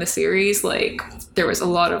early on in the series, like there was a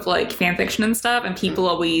lot of like fan fiction and stuff, and people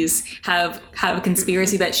always have a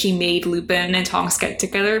conspiracy that she made Lupin and Tonks get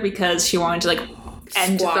together because she wanted to like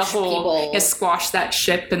end squash the whole squash that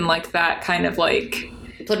ship and like that kind of like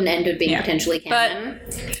put an end to being potentially canon.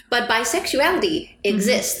 But bisexuality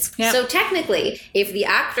exists. Yep. So technically, if the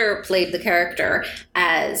actor played the character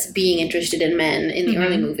as being interested in men in the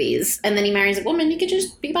early movies, and then he marries a woman, he could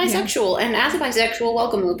just be bisexual. Yeah. And as a bisexual,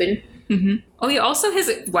 welcome, Lupin. Oh, yeah, also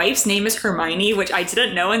his wife's name is Hermione, which I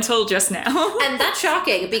didn't know until just now. And that's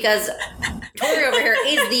shocking because Tori over here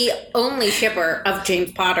is the only shipper of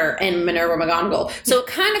James Potter and Minerva McGonagall. So it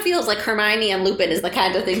kind of feels like Hermione and Lupin is the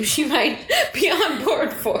kind of thing she might be on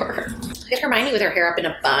board for. Get Hermione with her hair up in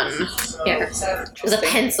a bun. Yeah. With a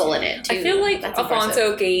pencil in it, too. I feel like That's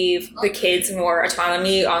Alfonso gave the kids more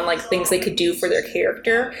autonomy on, like, things they could do for their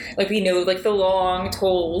character. Like, we know, like, the long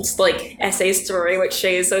told, like, essay story, which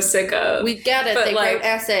Shay is so sick of. We get it. They wrote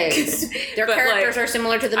essays. Their characters are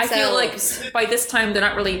similar to themselves. I feel like by this time they're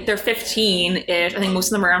not really, they're 15-ish. I think most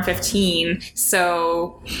of them are around 15.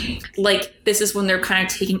 So, like, this is when they're kind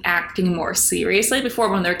of taking acting more seriously. Before,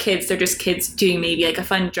 when they're kids, they're just kids doing maybe, like, a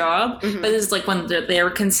fun job. Mm-hmm. But this is, like, when they're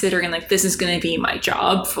considering, like, this is going to be my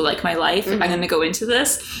job for, like, my life. Mm-hmm. I'm going to go into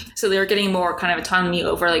this. So they're getting more kind of autonomy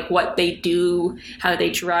over, like, what they do, how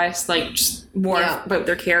they dress, like, just more about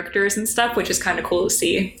their characters and stuff, which is kind of cool to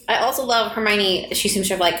see. I also love Hermione. She seems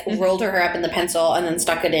to have, like, rolled her hair up in the pencil and then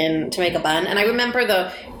stuck it in to make a bun. And I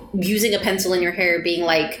remember using a pencil in your hair being,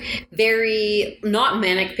 like, very, not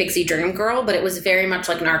manic pixie dream girl, but it was very much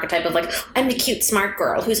like an archetype of, like, I'm the cute smart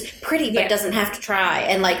girl who's pretty but doesn't have to try.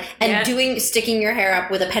 And, like, sticking your hair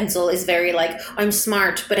up with a pencil is very, like, I'm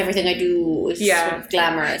smart, but everything I do is sort of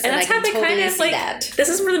glamorous. And that's how they kind of, like, this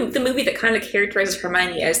is really the movie that kind of characterizes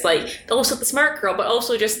Hermione as, like, also the smart girl, but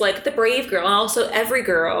also just, like, the brave girl, and also every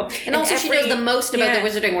girl. And also she knows the most about the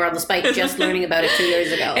wizarding world, despite just learning about it 2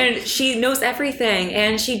 years ago. And she knows everything,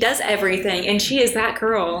 and she does everything, and she is that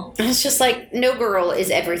girl. And it's just like, no girl is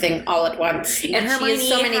everything all at once. And Hermione she has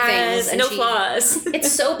so many things, and no flaws.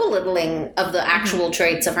 It's so belittling of the actual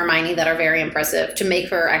traits of Hermione that are very impressive to make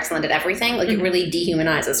her excellent at everything. Like, it really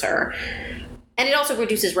dehumanizes her. And it also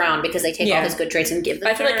reduces Ron because they take all his good traits and give them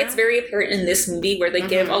I feel like it's very apparent in this movie where they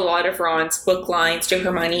give a lot of Ron's book lines to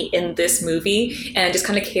Hermione in this movie, and it just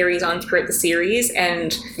kind of carries on throughout the series.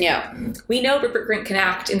 And we know Rupert Grint can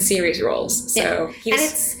act in serious roles, so he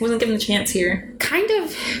wasn't given the chance here. Kind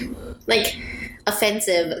of like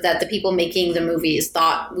offensive that the people making the movies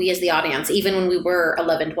thought we as the audience, even when we were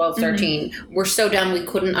 11, 12, 13, were so dumb we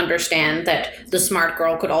couldn't understand that the smart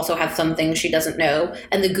girl could also have some things she doesn't know,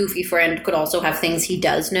 and the goofy friend could also have things he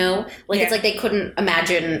does know. Like, it's like they couldn't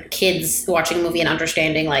imagine kids watching a movie and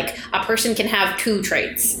understanding, like, a person can have two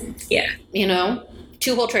traits. Yeah. You know?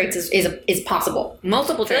 Two whole traits is possible.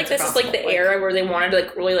 Multiple traits. I feel like this is like the era where they wanted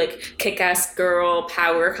like really like kick-ass girl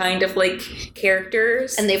power kind of like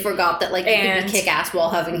characters, and they forgot that like you can be kick-ass while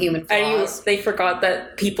having human flaws. They forgot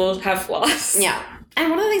that people have flaws. Yeah. And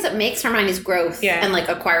one of the things that makes Hermione's growth and like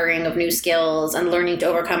acquiring of new skills and learning to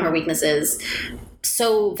overcome her weaknesses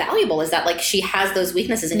so valuable is that like she has those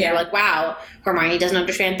weaknesses, and you're like, wow, Hermione doesn't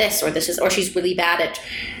understand this, or she's really bad at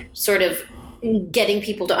sort of getting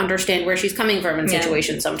people to understand where she's coming from in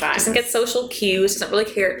situations sometimes. Doesn't get social cues, doesn't really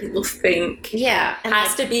care what people think. Yeah. And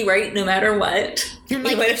has to be right no matter what. And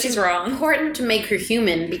like, even if she's wrong. It's important to make her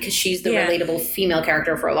human because she's the relatable female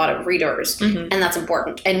character for a lot of readers. And that's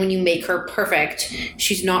important. And when you make her perfect,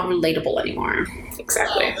 she's not relatable anymore.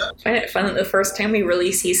 Exactly. I find it fun that the first time we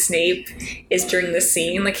really see Snape is during this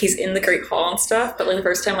scene. Like, he's in the Great Hall and stuff, but like the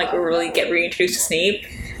first time like we really get reintroduced to Snape,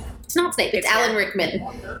 it's not Snape. It's Alan Rickman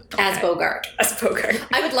as Bogart. As Bogart.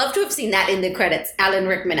 I would love to have seen that in the credits. Alan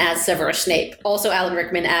Rickman as Severus Snape. Also Alan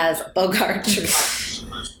Rickman as Bogart.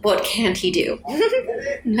 What can't he do?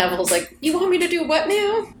 Neville's like, you want me to do what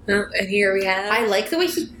now? And here we have... I like the way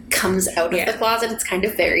he comes out of the closet. It's kind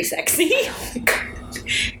of very sexy.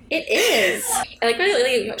 It is. I like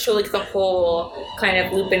really show like the whole kind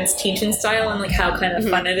of Lupin's teaching style and like how kind of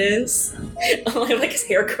fun it is. Like his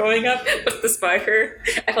hair growing up with the spider.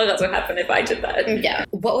 I feel like that's what happened if I did that. Yeah.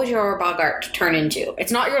 What would your Bogart turn into?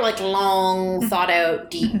 It's not your like long, thought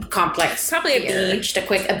out, deep, complex. Probably a bee. Just a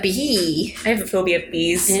quick bee. I have a phobia of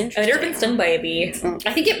bees. I've never been stung by a bee.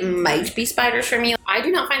 I think it might be spiders for me. I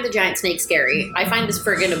do not find the giant snake scary. I find this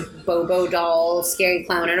friggin' Bobo doll scary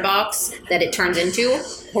clown in a box that it turns into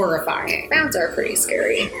horrifying. Clowns are pretty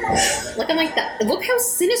scary. Looking like that. Look how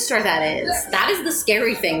sinister that is. That is the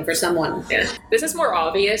scary thing for someone. Yeah. This is more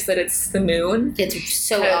obvious that it's the moon. It's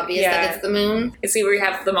so obvious that it's the moon. You see where you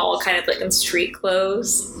have them all kind of like in street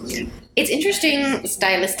clothes. It's interesting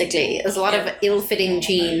stylistically. There's a lot of ill-fitting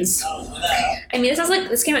jeans. I mean,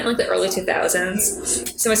 this came out in like the early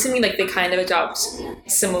 2000s, so I'm assuming like they kind of adopt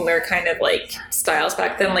similar kind of like styles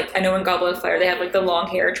back then. Like I know in Goblet of Fire they have like the long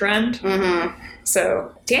hair trend. Mm-hmm.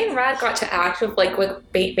 So Dan Rad got to act with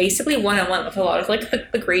basically one-on-one with a lot of like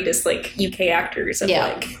the greatest like UK actors of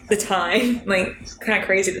like the time. Like kind of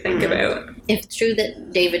crazy to think about. If it's true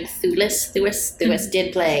that David Thewlis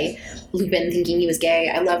did play Lupin thinking he was gay,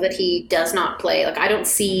 I love that he does not play. Like I don't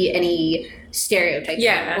see any stereotyping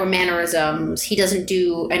Yeah. or mannerisms. He doesn't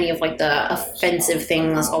do any of like the offensive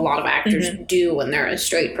things a lot of actors do when they're a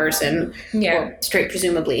straight person or straight,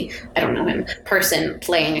 presumably, I don't know him, person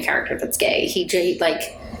playing a character that's gay. He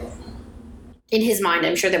like, in his mind,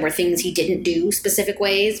 I'm sure there were things he didn't do specific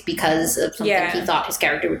ways because of something he thought his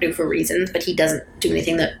character would do for reasons, but he doesn't do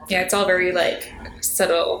anything that... Yeah, it's all very, like,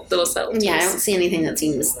 little subtleties. Yeah, I don't see anything that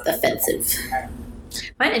seems offensive.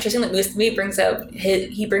 I find it interesting that this movie brings up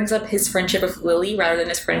his friendship with Lily rather than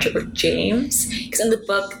his friendship with James. Because in the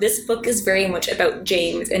book, this book is very much about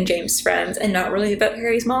James and James' friends and not really about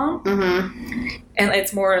Harry's mom. Mm-hmm. And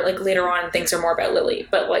it's more, like, later on, things are more about Lily.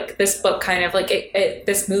 But, like, this book kind of, like,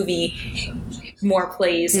 this movie more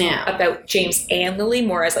plays about James and Lily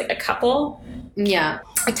more as, like, a couple. Yeah.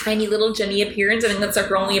 A tiny little Jenny appearance. I think that's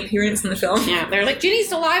her only appearance in the film. Yeah, they're like,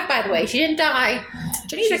 Ginny's alive, by the way. She didn't die.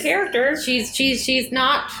 She's a character. She's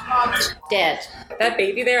not dead. That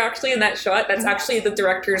baby there, actually, in that shot, that's actually the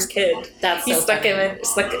director's kid. He stuck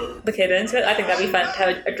the kid into it. I think that'd be fun to have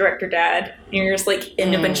a director dad. You're just, like,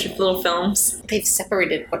 in a bunch of little films. They've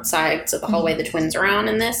separated what sides of the hallway the twins are on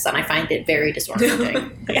in this, and I find it very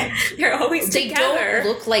disorienting. Yeah, they're always together. They don't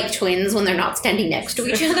look like twins when they're not standing next to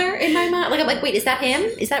each other in my mind. Like, I'm like, wait, is that him?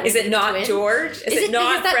 Is it not twin? George? Is it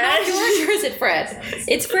not Fred? Not George, or is it Fred?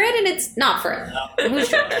 It's Fred and it's not Fred. Who's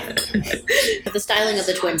George? But the styling of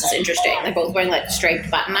the twins is interesting. They're both wearing like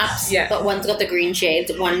striped button-ups. Yeah. But one's got the green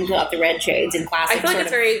shades, one's got the red shades in classic. I feel like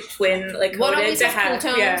it's very twin, like one always has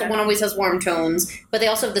cool tones, one always has warm tones. But they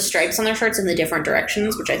also have the stripes on their shirts in the different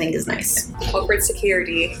directions, which I think is nice. Corporate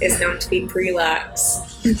security is known to be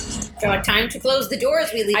pre-lax. They're like, time to close the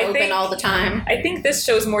doors we leave open all the time. I think this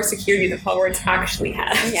shows more security than Hogwarts actually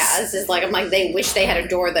has. Yeah, this is like, I'm like, they wish they had a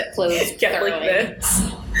door that closed like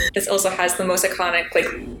this. This also has the most iconic, like,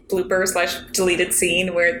 blooper/deleted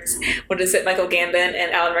scene where Michael Gambon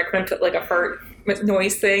and Alan Rickman put, like, a fart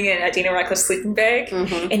noise thing in Dana Radcliffe's sleeping bag,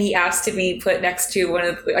 and he asked to be put next to one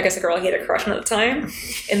of, I guess, a girl he had a crush on at the time,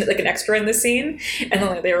 and like an extra in the scene, and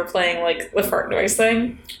then they were playing like the fart noise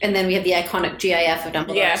thing. And then we have the iconic GIF of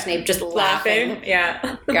Dumbledore and Snape just laughing.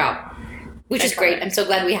 Yeah. Which is great. I'm so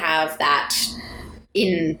glad we have that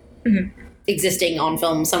in existing on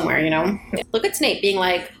film somewhere, you know? Yeah. Look at Snape being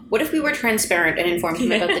like, what if we were transparent and informed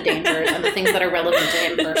him about the dangers and the things that are relevant to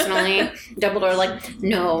him personally? Dumbledore like,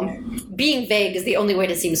 no, being vague is the only way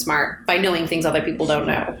to seem smart, by knowing things other people don't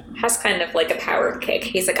know. Has kind of like a power kick.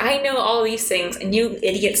 He's like, I know all these things and you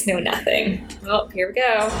idiots know nothing. Well, here we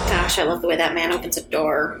go. Gosh, I love the way that man opens a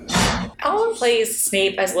door. Alan plays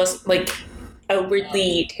Snape as less, like,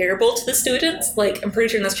 outwardly terrible to the students. Like, I'm pretty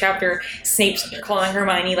sure in this chapter, Snape's calling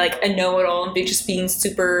Hermione, like, a know-it-all and just being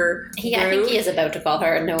super rude. I think he is about to call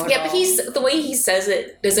her a know-it-all. Yeah, but the way he says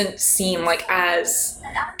it doesn't seem, like, as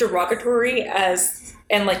derogatory as,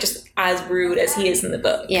 and, like, just as rude as he is in the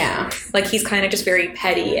book. Yeah. Like, he's kind of just very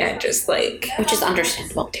petty and just, like... Which is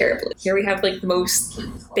understandable. Terribly. Here we have, like, the most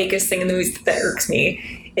biggest thing in the movie that irks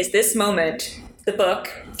me, is this moment... The book,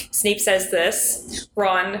 Snape says this,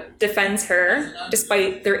 Ron defends her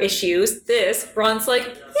despite their issues. This, Ron's like,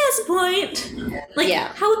 yes, point. Like,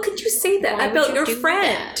 how could you say that about your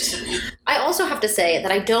friend? That? I also have to say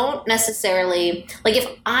that I don't necessarily, like, if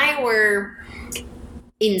I were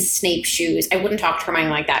in Snape's shoes, I wouldn't talk to Hermione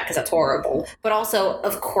like that because that's horrible. But also,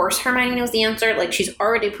 of course, Hermione knows the answer. Like, she's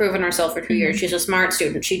already proven herself for 2 years. She's a smart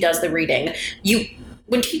student. She does the reading.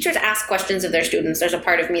 When teachers ask questions of their students, there's a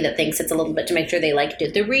part of me that thinks it's a little bit to make sure they, like,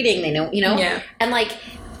 did the reading, they know, you know? Yeah. And, like,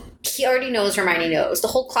 he already knows Hermione knows. The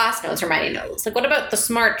whole class knows Hermione knows. Like, what about the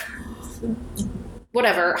smart,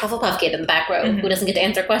 whatever, Hufflepuff kid in the back row who doesn't get to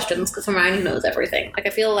answer questions because Hermione knows everything? Like, I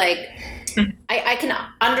feel like I can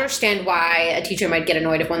understand why a teacher might get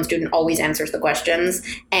annoyed if one student always answers the questions,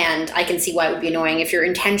 and I can see why it would be annoying if you're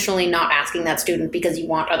intentionally not asking that student because you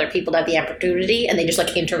want other people to have the opportunity, and they just,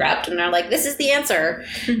 like, interrupt, and they're like, this is the answer.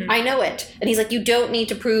 I know it. And he's like, you don't need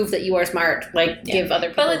to prove that you are smart. Like, give other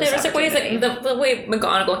people. But, like, there's, like, ways, like, the way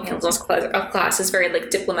McGonagall handles class is very, like,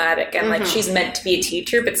 diplomatic, and, like, she's meant to be a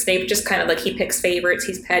teacher, but Snape just kind of, like, he picks favorites,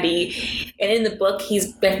 he's petty, and in the book,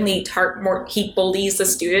 he's definitely he bullies the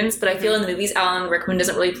students, but I feel in the movies, Alan Rickman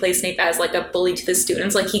doesn't really play Snape as, like, a bully to the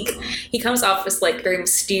students. Like, he comes off as, like, very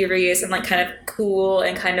mysterious and, like, kind of cool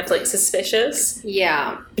and kind of, like, suspicious.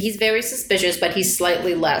 Yeah. He's very suspicious, but he's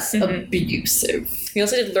slightly less abusive. We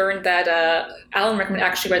also did learn that Alan Rickman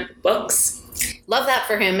actually read the books. Love that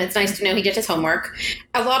for him. It's nice to know he did his homework.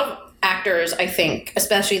 A lot of actors, I think,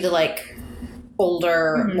 especially the, like,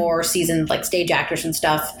 older, more seasoned, like stage actors and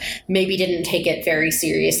stuff, maybe didn't take it very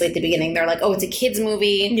seriously at the beginning. They're like, oh, it's a kid's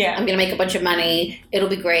movie. Yeah. I'm going to make a bunch of money. It'll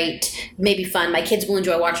be great. Maybe fun. My kids will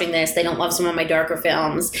enjoy watching this. They don't love some of my darker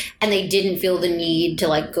films. And they didn't feel the need to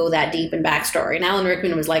like go that deep in backstory. And Alan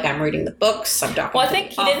Rickman was like, I'm reading the books. I'm talking Well, I to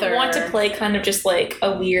think the he didn't author. want to play kind of just like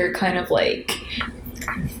a weird kind of like...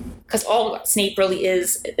 Because all Snape really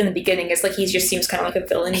is in the beginning is like he just seems kind of like a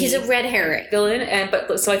villain. He's a red herring. Villain,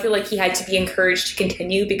 but so I feel like he had to be encouraged to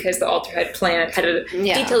continue because the author had a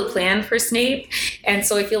detailed plan for Snape, and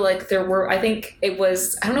so I feel like I think it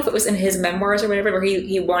was, I don't know if it was in his memoirs or whatever, where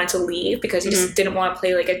he wanted to leave because he just didn't want to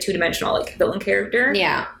play like a 2-dimensional like villain character.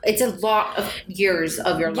 Yeah, it's a lot of years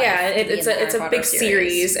of your life. Yeah, it's a big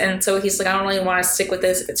series, and so he's like, I don't really want to stick with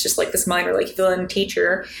this if it's just like this minor like villain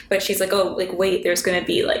teacher. But she's like, oh, like wait, there's going to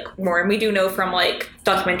be like more, and we do know from like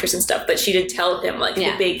documentaries and stuff that she did tell him like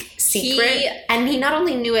the big secret. He not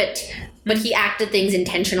only knew it, but he acted things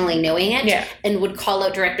intentionally knowing it, and would call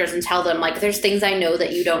out directors and tell them like, there's things I know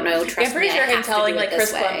that you don't know. Trust me. I'm pretty sure him telling like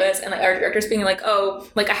Chris Columbus and like our directors being like, oh,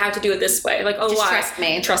 like I have to do it this way. Like, oh, just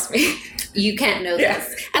why? Trust me. You can't know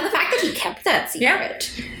this. And the fact that he kept that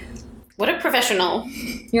secret. What a professional.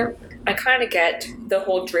 Yep. I kind of get the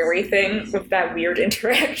whole dreary thing with that weird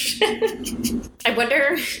interaction. I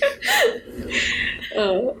wonder. This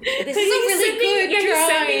is a really good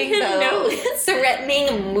drawing, though.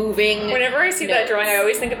 Threatening, moving. Whenever I see that drawing, I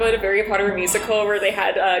always think about a Harry Potter musical where they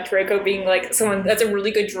had Draco being like someone that's a really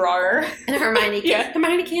good drawer. And Hermione can't.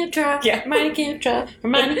 Hermione can't draw. Yeah. Hermione can't draw.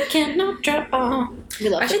 Hermione cannot draw. Oh.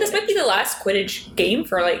 Actually, this might be the last Quidditch game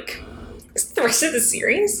for like the rest of the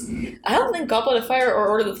series. I don't think Goblet of Fire or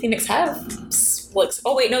Order of the Phoenix have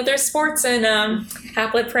oh wait, no, there's sports and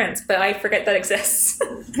Half-Blood Prince, but I forget that exists.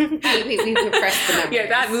 we repressed the memories. Yeah,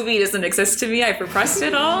 that movie doesn't exist to me. I've repressed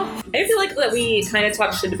it all. I feel like that we kind of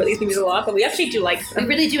talk shit about these movies a lot, but we actually do like them.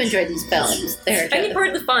 We really do enjoy these films. I think part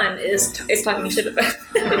of the fun is talking shit about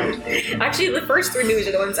them. Actually, the first 3 movies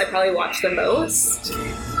are the ones I probably watch the most.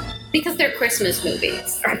 Because they're Christmas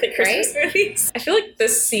movies. Are they Christmas movies? I feel like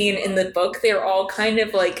this scene in the book, they're all kind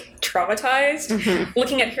of like traumatized.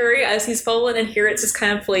 Looking at Harry as he's fallen, and here it's just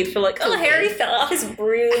kind of played for like, oh, Harry fell off his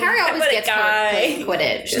broom. Harry always gets hurt playing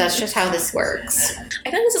Quidditch. That's just how this works. I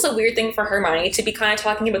think this is a weird thing for Hermione to be kind of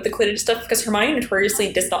talking about the Quidditch stuff, because Hermione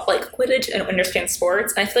notoriously does not like Quidditch and understand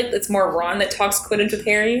sports. And I feel like it's more Ron that talks Quidditch with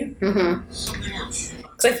Harry.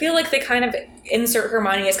 Because I feel like they kind of insert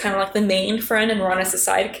Hermione as kind of like the main friend and Ron as the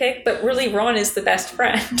sidekick, but really Ron is the best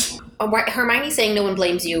friend. Hermione saying no one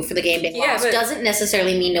blames you for the game being lost doesn't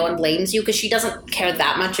necessarily mean no one blames you, because she doesn't care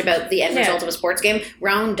that much about the end result of a sports game.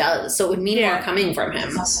 Ron does, so it would mean more coming from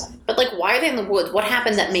him. But like, why are they in the woods? What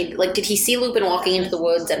happened that made, like, did he see Lupin walking into the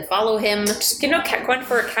woods and follow him? Just, going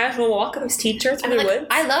for a casual walk with his teacher through the woods.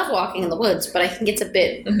 I love walking in the woods, but I think it's a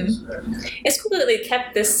bit... It's cool that they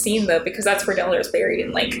kept this scene, though, because that's where Dumbledore's buried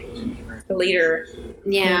in, like, the later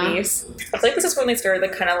movies. I feel like this is when they started,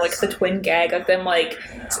 like, kind of, like, the twin gag of them, like,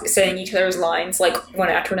 saying each other's lines, like, one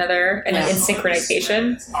after another, and in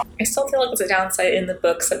synchronization. I still feel like it's a downside in the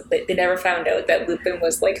books that they never found out that Lupin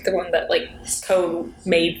was, like, the one that, like,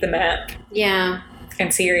 co-made the map. Yeah.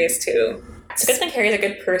 And Sirius, too. It's a good thing Harry's a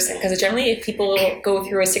good person, because generally if people go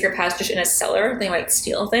through a secret passage in a cellar, they might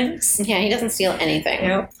steal things. Yeah, he doesn't steal anything.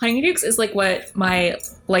 Honeydukes is like what my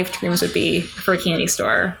life dreams would be for a candy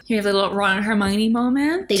store. You have a little Ron and Hermione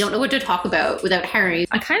moment. They don't know what to talk about without Harry.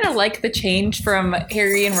 I kind of like the change from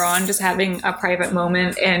Harry and Ron just having a private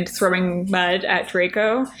moment and throwing mud at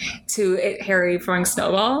Draco to Harry throwing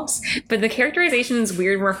snowballs. But the characterization is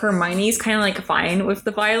weird where Hermione's kind of like fine with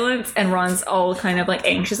the violence and Ron's all kind of like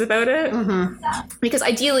anxious about it. Because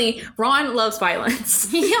ideally, Ron loves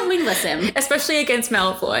violence. Yeah, we listen. Especially against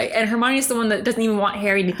Malfoy. And Hermione's the one that doesn't even want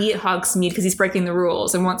Harry to be at Hogsmeade because he's breaking the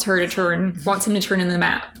rules and wants him to turn in the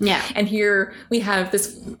map. Yeah. And here we have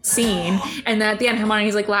this scene, and then at the end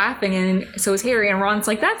Hermione's like laughing, and so is Harry, and Ron's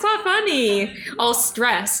like, that's not funny, all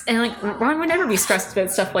stressed. And like Ron would never be stressed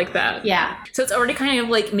about stuff like that. Yeah. So it's already kind of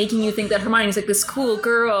like making you think that Hermione's like this cool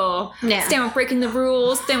girl. Yeah. Down with breaking the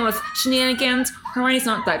rules, down with shenanigans. Hermione's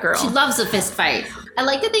not that girl. She loves a fist fight. I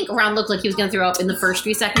like to think Ron looked like he was going to throw up in the first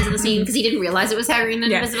 3 seconds of the scene because he didn't realize it was Harry in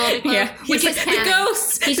an invisibility cloak. Yeah. Which is like, the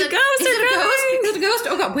ghost! He's the like, ghost! Is it a ghost?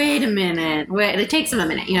 Oh god, wait a minute. Wait, it takes him a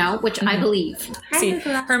minute, which I believe. See,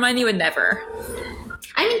 Hermione would never.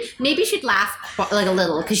 I mean, maybe she'd laugh like a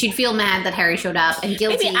little because she'd feel mad that Harry showed up and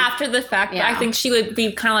guilty. Maybe after the fact, I think she would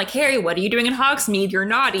be kind of like, Harry, what are you doing in Hogsmeade? You're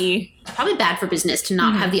naughty. probably bad for business to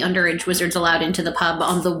not have the underage wizards allowed into the pub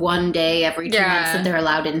on the one day every 2 months that they're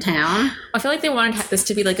allowed in town. I feel like they wanted this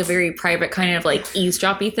to be like a very private kind of like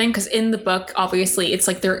eavesdroppy thing, because in the book, obviously, it's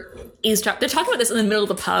like they're talking about this in the middle of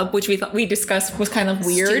the pub, which we discussed was kind of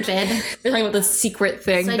weird. Stupid. They're talking about the secret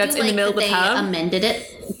thing that's in the middle of the pub. They amended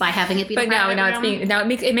it by having it be. But now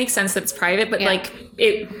it makes sense that it's private, but like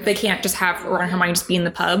they can't just have Ron and Hermione just be in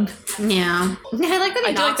the pub. Yeah, I like that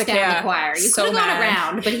he knocks down the choir. You could have gone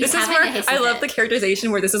around, but he's having a hiss. I love the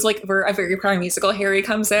characterization where this is like where a very prime musical Harry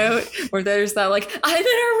comes out, where there's that like, I'm in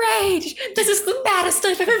a rage. This is the baddest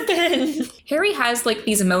I've ever been. Harry has like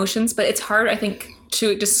these emotions, but it's hard, I think,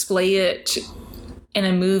 to display it in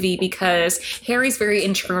a movie because Harry's very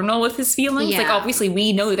internal with his feelings. Like, obviously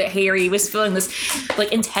we know that Harry was feeling this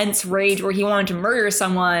like intense rage where he wanted to murder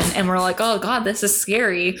someone, and we're like, oh god, this is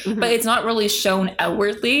scary. But it's not really shown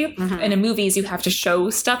outwardly. In movies you have to show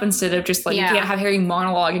stuff instead of just like you can't have Harry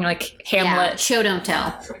monologuing like Hamlet. Show don't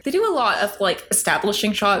tell. They do a lot of like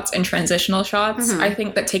establishing shots and transitional shots, I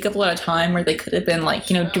think, that take up a lot of time where they could have been like,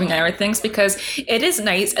 you know, doing other things, because it is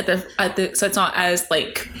nice at the so it's not as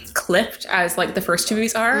like clipped as like the first two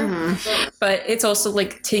movies are, but it's also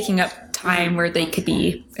like taking up time where they could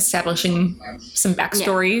be establishing some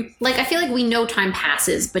backstory. Like, I feel like we know time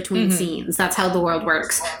passes between scenes. That's how the world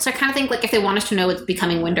works. So I kind of think like if they want us to know it's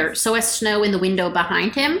becoming winter, so as snow in the window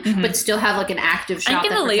behind him, but still have like an active shot. I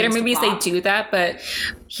think in the later movies they do that, but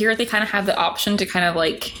here they kind of have the option to kind of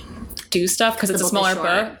like do stuff because it's a smaller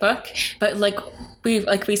book. But like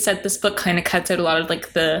we said, this book kind of cuts out a lot of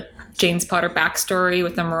like the James Potter backstory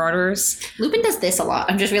with the Marauders. Lupin does this a lot.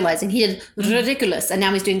 I'm just realizing he did ridiculous, and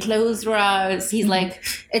now he's doing clothes wars. He's like,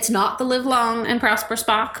 it's not the live long and prosper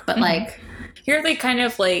Spock, but like here they kind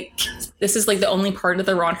of like, this is like the only part of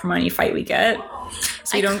the Ron Hermione fight we get.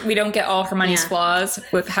 So we don't get all Hermione's flaws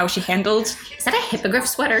with how she handled. Is that a hippogriff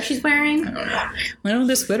sweater she's wearing? Well,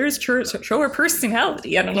 the sweaters show her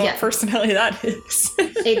personality. I don't know what personality that is.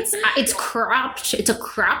 It's cropped. It's a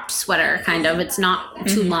cropped sweater, kind of. It's not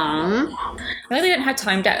too long. I think they didn't have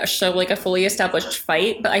time to show like a fully established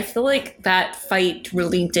fight, but I feel like that fight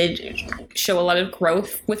really did show a lot of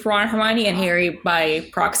growth with Ron, Hermione, and Harry by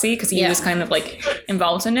proxy, because he was kind of like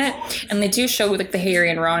involved in it. And they do show like the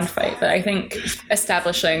Harry and Ron fight, but I think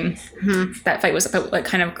establishing that fight was about like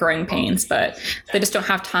kind of growing pains, but they just don't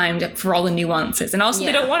have time for all the nuances, and also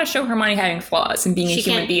they don't want to show Hermione having flaws and being a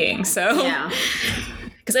human being. So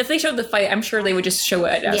because if they showed the fight, I'm sure they would just show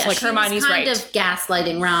it as like Hermione's right. Kind of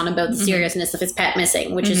gaslighting Ron about the seriousness of his pet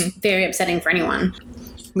missing, which is very upsetting for anyone.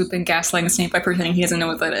 Lupin gaslighting Snape by pretending he doesn't know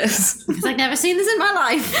what that is. He's like, never seen this in my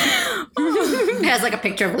life. It has like a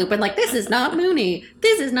picture of Lupin like, this is not Moony.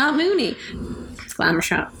 This is not Moony. It's glamour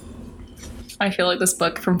shot. I feel like this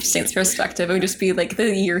book, from Snape's perspective, it would just be like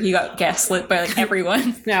the year he got gaslit by like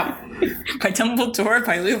everyone. By Dumbledore,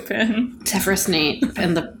 by Lupin. Except for Snape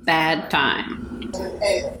and the bad time.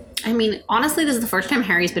 I mean, honestly, this is the first time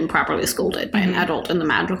Harry's been properly scolded by an adult in the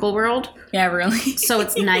magical world. Yeah, really. So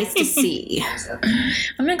it's nice to see.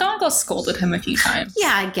 I mean, McGonagall scolded him a few times.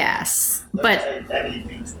 Yeah, I guess. But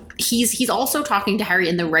he's also talking to Harry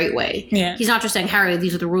in the right way. Yeah. He's not just saying, Harry,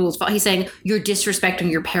 these are the rules, but he's saying you're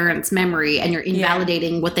disrespecting your parents' memory and you're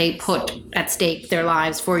invalidating what they put at stake, their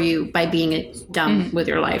lives, for you by being dumb with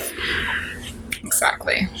your life.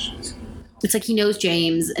 Exactly. It's like he knows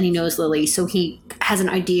James and he knows Lily, so he has an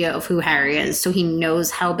idea of who Harry is, so he knows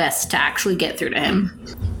how best to actually get through to him.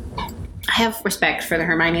 I have respect for the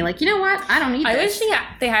Hermione. Like, you know what? I don't need this. I wish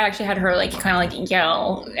they had actually had her like kind of like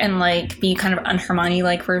yell and like be kind of un-Hermione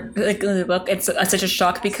like for like in the book. It's such a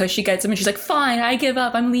shock because she gets him and she's like, "Fine, I give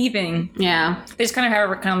up. I'm leaving." Yeah, they just kind of have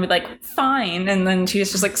her kind of be like, "Fine," and then she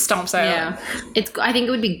just like stomps out. Yeah, I think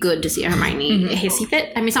it would be good to see a Hermione hissy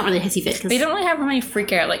fit. I mean, it's not really a hissy fit. They don't really have Hermione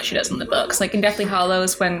freak out like she does in the books. Like in Deathly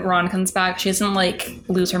Hallows, when Ron comes back, she doesn't like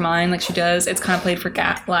lose her mind like she does. It's kind of played for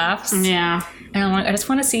laughs. Yeah. And I just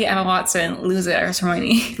want to see Emma Watson lose it as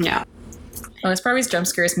Hermione. Yeah. Well, this part always jump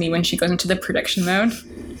scares me when she goes into the prediction mode.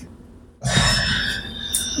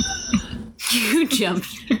 You jumped.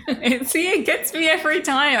 See, it gets me every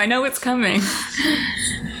time. I know it's coming.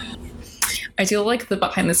 I do like the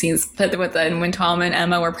behind the scenes that when Tom and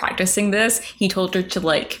Emma were practicing this, he told her to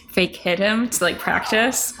like fake hit him to like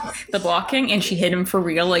practice the blocking, and she hit him for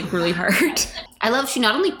real, like really hard. I love she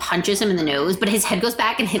not only punches him in the nose, but his head goes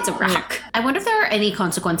back and hits a rock. I wonder if there are any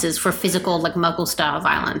consequences for physical, like Muggle-style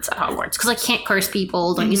violence at Hogwarts. Because I can't curse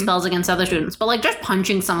people, don't use spells against other students, but like just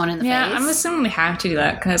punching someone in the face. Yeah, I'm assuming they have to do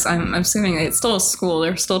that because I'm assuming it's still a school.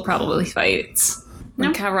 There's still probably fights.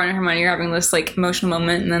 Like how Ron and Hermione are having this like emotional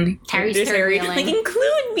moment, and then Harry's Harry like,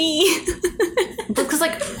 include me. Because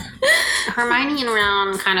like Hermione and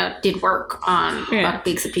Ron kind of did work on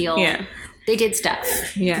Buckbeak's appeal. Yeah. They did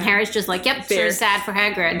stuff. Yeah. And Harry's just like, yep, sure sad for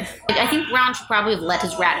Hagrid. I think Ron should probably have let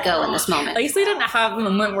his rat go in this moment. At least they didn't have the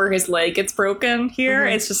moment where his leg gets broken here.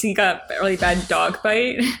 It's just he got a really bad dog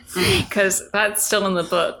bite. Because that's still in the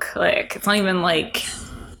book. Like, it's not even like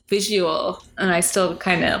visual. And I still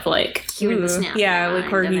kind of like hear the snap. Yeah,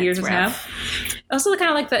 like where he hears the snap. Also kind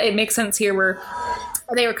of like that it makes sense here where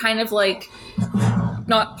they were kind of like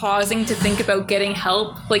not pausing to think about getting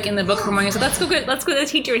help, like in the book. Hermione's like, let's go to the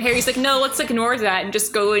teacher, and Harry's like, no, let's ignore that and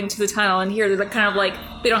just go into the tunnel. And here they're like, kind of like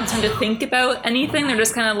they don't have time to think about anything. They're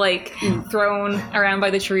just kind of like thrown around by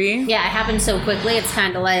the tree. Yeah, it happens so quickly. It's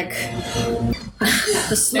kind of like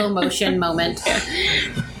the slow motion moment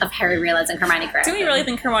of Harry realizing Hermione grabbed him. Do we really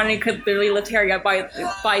think Hermione could literally lift Harry up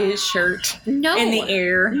by his shirt in the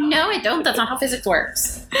air? No, I don't. That's not how physics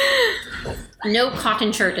works. No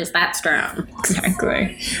cotton shirt is that strong.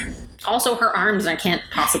 Exactly. Also, her arms can't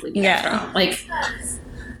possibly be that strong. Like,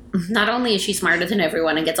 not only is she smarter than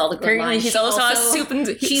everyone and gets all the good lines, she's also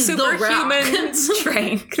she's superhuman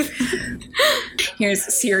strength. Here's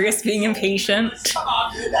Sirius being impatient.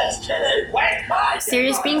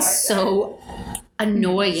 Sirius being so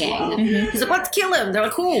annoying. He's like, let's kill him. They're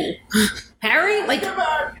like, cool. Harry? Like...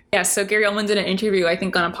 Yeah, so Gary Oldman did an interview, I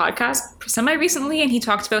think, on a podcast semi-recently, and he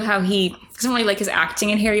talked about how he doesn't really like his acting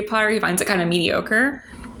in Harry Potter. He finds it kind of mediocre.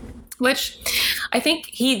 Which I think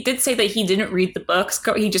he did say that he didn't read the books.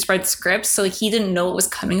 He just read scripts, so he didn't know what was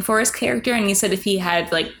coming for his character. And he said if he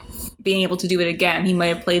had like being able to do it again, he might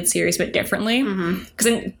have played Sirius a bit differently. Because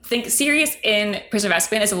I think Sirius in Prisoner of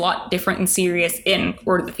Azkaban is a lot different than Sirius in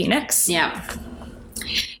Order of the Phoenix. Yeah.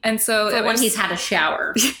 And so when he's had a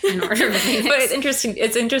shower in Order of the Phoenix. But it's interesting.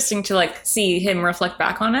 It's interesting to like see him reflect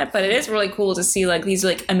back on it. But it is really cool to see like these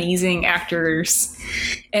like amazing actors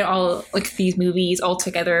in all like these movies all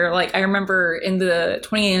together. Like I remember in the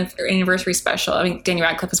 20th anniversary special, I think Daniel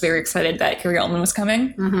Radcliffe was very excited that Gary Oldman was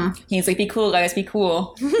coming. He's like, "Be cool, guys, be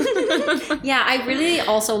cool." Yeah, I really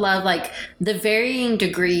also love like the varying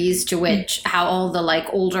degrees to which how all the like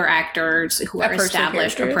older actors who are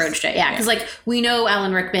established approached it. Yeah, because like we know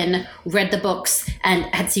Alan Rickman read the books and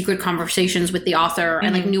had secret conversations with the author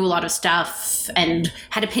and like knew a lot of stuff and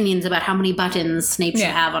had opinions about how many buttons Snape should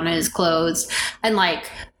have on his clothes.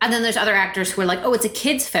 And then there's other actors who are like, oh, it's a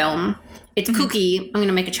kid's film. It's kooky. I'm going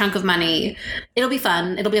to make a chunk of money. It'll be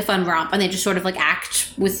fun. It'll be a fun romp. And they just sort of like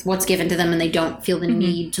act with what's given to them and they don't feel the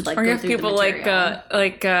need to like or go you have through people the material.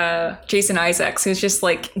 like Jason Isaacs who's just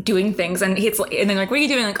like doing things and he's like, and then like, what are you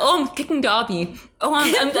doing? Like, oh, I'm kicking Dobby. Oh,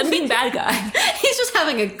 I'm being bad guy. He's just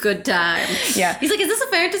having a good time. Yeah. He's like, is this a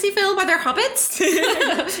fantasy film? Are there hobbits?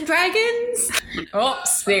 Dragons? Oh,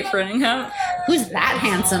 Snape running out. Who's that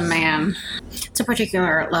handsome man? It's a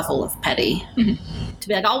particular level of petty. To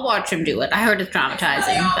be like, I'll watch him do it. I heard it's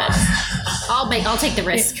traumatizing, but I'll take the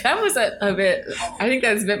risk. That was a bit, I think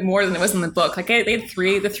that was a bit more than it was in the book. Like they had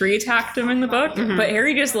the three attacked him in the book, but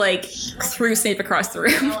Harry just like threw Snape across the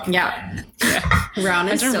room. Yeah. Ron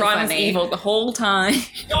is so Ron funny. is evil the whole time.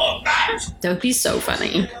 That would be so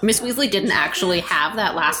funny. Miss Weasley didn't actually have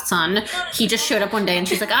that last son. He just showed up one day and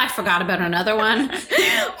she's like, I forgot about another one.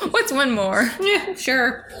 What's one more? Yeah,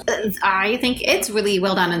 sure. I think it's really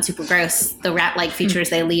well done and super gross, the rat-like features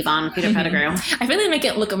they leave on Peter Pettigrew. I feel like they make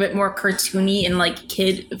it look a bit more cartoony and like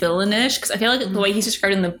kid villainish because I feel like the way he's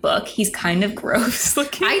described in the book, he's kind of gross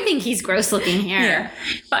looking. I think he's gross looking here. Yeah.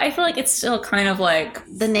 But I feel like it's still kind of like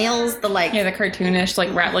the nails, the like... Yeah, the cartoonish,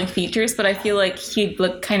 like rat-like features, but I feel like he'd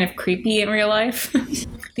look kind of creepy in real life.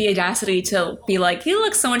 The audacity to be like, you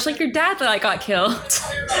look so much like your dad that I got killed.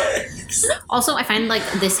 Also, I find like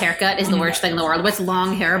this haircut is the worst thing in the world with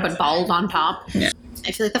long hair but bald on top. Yeah.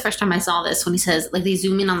 I feel like the first time I saw this when he says, like they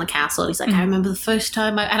zoom in on the castle and he's like, I remember the first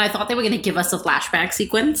time and I thought they were going to give us a flashback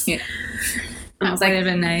sequence. Yeah. And I was That like, would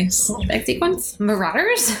have been nice. flashback sequence?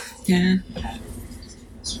 Marauders? Yeah.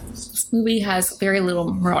 This movie has very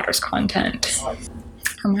little Marauders content.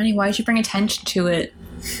 Hermione, why did you bring attention to it?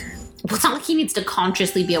 Well, it's not like he needs to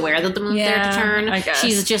consciously be aware that the moon's there to turn. I guess.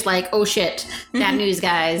 She's just like, oh shit, bad news,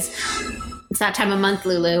 guys. It's that time of month,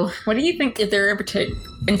 Lulu. What do you think of their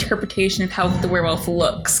interpretation of how the werewolf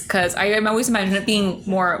looks? Because I always imagine it being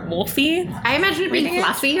more wolfy. I imagine it being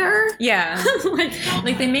fluffier. Yeah.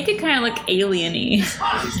 like they make it kind of like alien-y.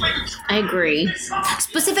 I agree.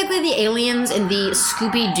 Specifically the aliens in the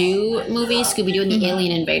Scooby-Doo movie, Scooby-Doo and the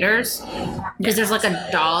Alien Invaders. Because there's like a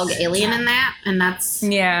dog alien in that, and that's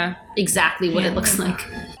exactly what it looks like.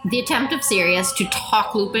 The attempt of Sirius to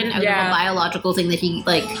talk Lupin out of a biological thing that he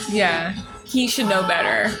like... Yeah. he should know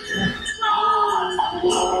better.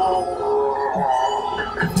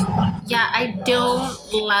 Yeah, I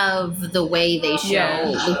don't love the way they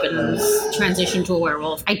show Lupin's transition to a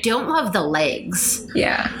werewolf. I don't love the legs.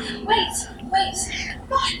 Yeah. Wait.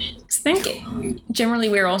 I think generally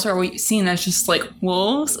werewolves are seen as just like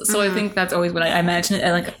wolves, so I think that's always what I imagine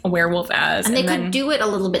it like a werewolf as. And they could do it a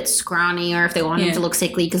little bit scrawnier if they wanted him to look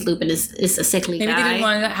sickly, because Lupin is a sickly guy. Maybe they didn't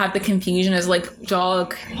want to have the confusion as like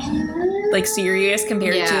dog, like Sirius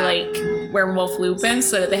compared to like werewolf Lupin,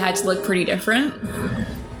 so that they had to look pretty different.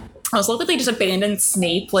 I was like, they just abandoned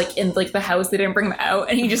Snape like in like the house. They didn't bring him out,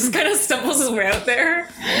 and he just kind of stumbles his way out there.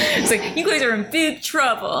 It's like, you guys are in big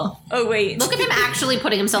trouble. Oh wait, look at him actually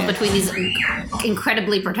putting himself between these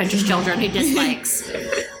incredibly pretentious children he dislikes.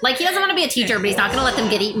 Like, he doesn't want to be a teacher, but he's not going to let them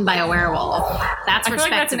get eaten by a werewolf. That's I feel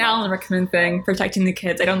like that's an Alan Rickman thing, protecting the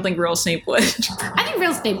kids. I don't think real Snape would. I think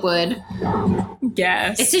real Snape would.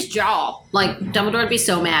 Yes, it's his jaw. Like, Dumbledore would be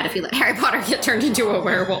so mad if he let Harry Potter get turned into a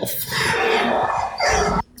werewolf.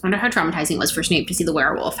 I wonder how traumatizing it was for Snape to see the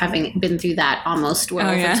werewolf, having been through that almost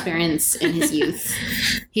werewolf experience in his youth.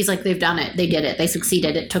 He's like, they've done it. They did it. They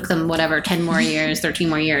succeeded. It took them, 10 more years, 13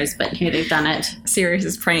 more years, but here they've done it.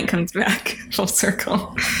 Sirius's prank comes back full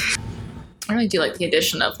circle. I really do like the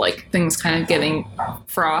addition of, like, things kind of getting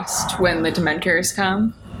frost when the Dementors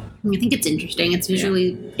come. I think it's interesting. It's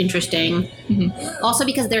visually interesting. Mm-hmm. Also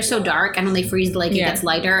because they're so dark, and when they freeze, like, it gets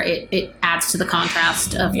lighter, it adds to the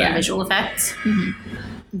contrast of the visual effects. Mm-hmm.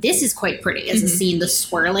 This is quite pretty as a scene, the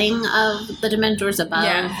swirling of the Dementors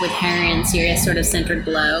above with Harry and Sirius sort of centered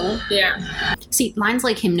below. Yeah. See, lines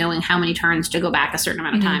like him knowing how many turns to go back a certain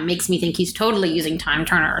amount of time makes me think he's totally using time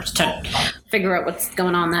turners to figure out what's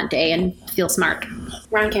going on that day and feel smart.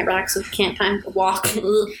 Ron can't relax, so can't time walk.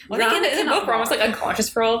 Well, again, they both were almost like unconscious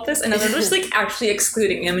for all of this, and then they're just like actually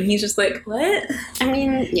excluding him, and he's just like, what? I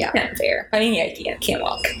mean, yeah. Not fair. I mean, yeah, can't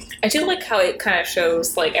walk. I do like how it kind of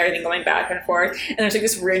shows like everything going back and forth, and there's like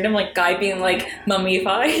this random like guy being like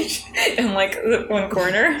mummified in like the one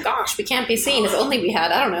corner. Gosh, we can't be seen. If only we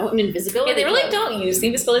had, I don't know, an invisibility. Yeah, they really don't use the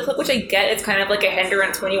invisibility cloak, which I get. It's kind of like a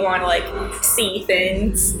hindrance when you want to like see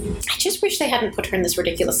things. I just wish they hadn't put her in this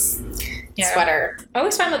ridiculous sweater. I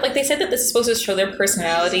always find that like they said that this is supposed to show their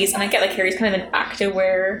personalities, and I get like Harry's kind of an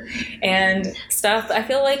activewear and stuff. But I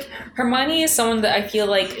feel like Hermione is someone that I feel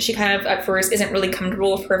like she kind of at first isn't really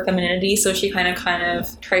comfortable with her femininity, so she kind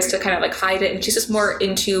of tries to kind of like hide it, and she's just more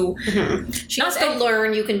into. She wants to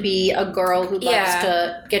learn you can be a girl who loves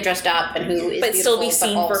to get dressed up and who is but still be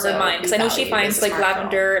seen for her mind, because I know she finds like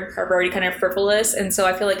Lavender and Harper already kind of frivolous, and so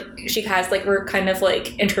I feel like she has like her kind of like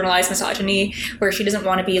internalized misogyny where she doesn't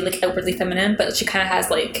want to be like outwardly feminine, but she kind of has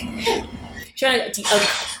like she kind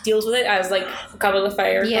of deals with it as like Goblet of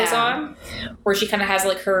Fire goes on, where she kind of has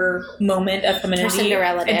like her moment of femininity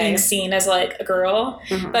and being seen as like a girl.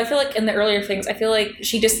 But I feel like in the earlier things, I feel like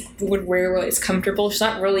she just would wear what is comfortable. She's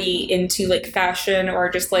not really into like fashion or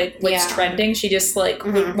just like what's trending. She just like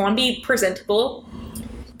would want to be presentable,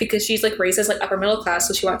 because she's like raised as like upper middle class,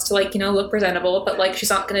 so she wants to like, you know, look presentable, but like she's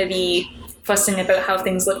not going to be fussing about how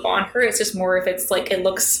things look on her. It's just more if it's like it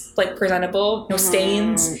looks like presentable, no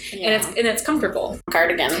stains, and it's comfortable.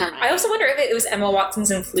 Cardigan. I also wonder if it was Emma Watson's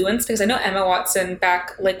influence, because I know Emma Watson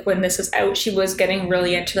back like when this was out, she was getting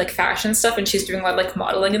really into like fashion stuff, and she's doing a lot of like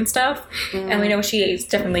modeling and stuff. And we know she is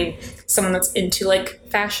definitely someone that's into like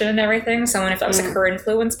fashion and everything. So I wonder if that was like her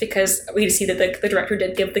influence, because we see that the director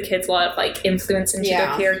did give the kids a lot of like influence into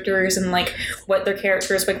their characters and like what their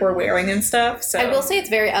characters like were wearing and stuff. So I will say it's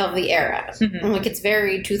very of the era. Like it's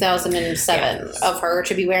very 2007 of her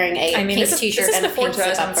to be wearing a pink t-shirt and a pink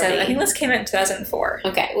slip-up hoodie. I think this came out in 2004.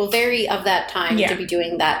 Okay, well, very of that time to be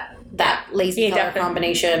doing that lazy color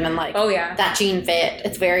combination and like that jean fit.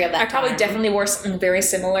 It's very of that time. I probably definitely wore something very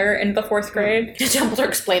similar in the 4th grade. Dumbledore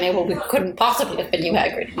explaining, well, we couldn't possibly have been you,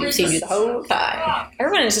 Hagrid. We've seen you the whole time.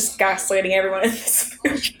 Everyone is just gaslighting everyone in this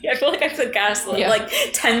movie. I feel like I've said gaslight like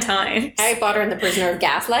 10 times. Harry Potter and the Prisoner of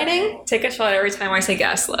Gaslighting? Take a shot every time I say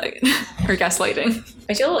gaslight. Or gaslighting.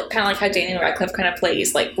 I feel like, kind of like how Daniel Radcliffe kind of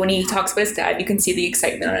plays. Like when he talks about his dad, you can see the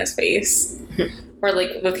excitement on his face. Or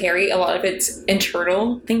like with Harry, a lot of it's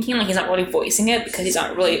internal thinking. Like he's not really voicing it because he's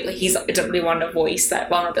not really like he doesn't really want to voice that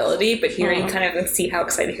vulnerability. But here you kind of see how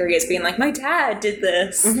excited Harry is, being like, "My dad did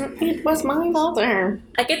this. It was my father."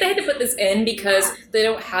 I get they had to put this in because they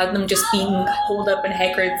don't have them just being holed up in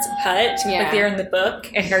Hagrid's hut like they're in the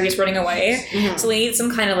book, and Harry's running away. So they need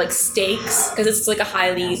some kind of like stakes, because it's like a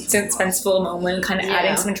highly suspenseful moment, kind of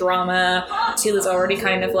adding some drama to this already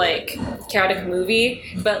kind of like chaotic movie.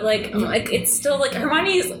 But like it's still like like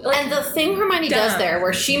Hermione's like, and the thing Hermione does there,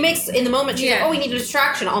 where she makes in the moment she's like, oh, we need a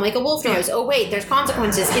distraction. I'll make a wolf noise. Oh wait, there's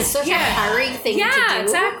consequences. It's such a Harry thing to do. Yeah,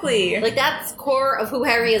 exactly. Like that's core of who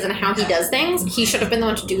Harry is and how he does things. He should have been the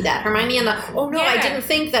one to do that. Hermione and I didn't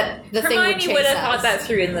think that the thing would chase Hermione would have us. thought that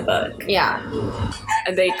through in the book. Yeah.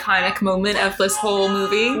 The iconic moment of this whole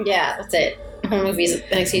movie. Yeah, that's it. The whole movie's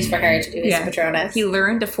an excuse for Harry to do his Patronus. He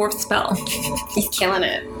learned a 4th spell. He's killing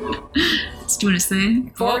it. He's doing his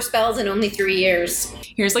thing. 4 spells in only 3 years.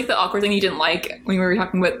 Here's like the awkward thing you didn't like when we were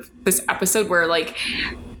talking about this episode where like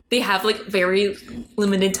they have like very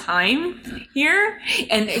limited time here,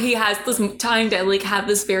 and he has this time to like have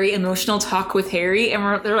this very emotional talk with Harry,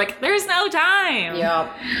 and they're like, there's no time.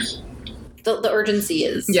 Yeah. The urgency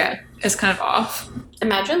is. Yeah, it's kind of off.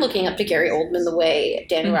 Imagine looking up to Gary Oldman the way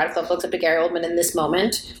Daniel Radcliffe looks up to Gary Oldman in this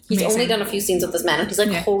moment. He's Amazing. Only done a few scenes with this man, and he's like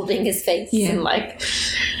holding his face and like...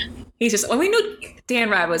 He's just... Well, we know Dan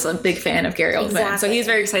Rad was a big fan of Gary Oldman, so he's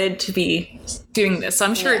very excited to be doing this. So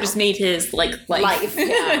I'm sure it just made his like life.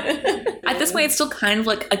 Yeah. At this point, it's still kind of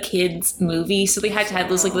like a kid's movie, so they had to have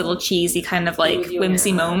those like little cheesy kind of like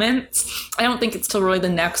whimsy moments. I don't think it's till really the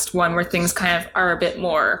next one where things kind of are a bit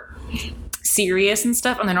more serious and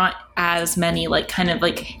stuff, and they're not as many like kind of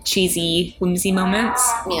like cheesy whimsy moments.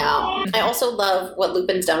 Yeah. I also love what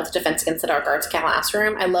Lupin's done with Defense Against the Dark Arts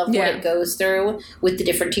classroom. I love what it goes through with the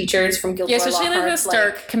different teachers from Gilderoy especially Lockhart. Like the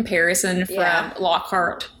stark comparison from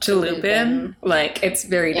Lockhart to Lupin. Like, it's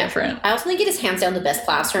very different. I also think it is hands down the best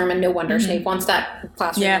classroom, and no wonder Snape wants that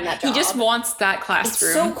classroom and that job. He just wants that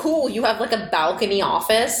classroom. It's so cool. You have like a balcony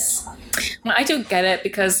office. Well, I do get it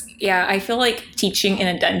because, I feel like teaching in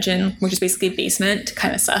a dungeon, which is basically a basement,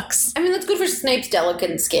 kind of sucks. I mean, that's good for Snape's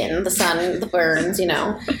delicate skin, the sun, the burns, you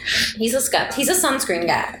know. He's a sunscreen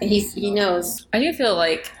guy. He knows. I do feel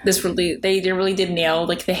like they really did nail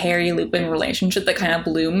like the Harry Lupin relationship that kind of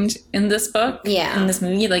bloomed in this book. Yeah. In this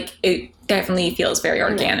movie, like it definitely feels very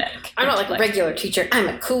organic. I'm not like a regular teacher. I'm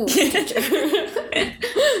a cool teacher.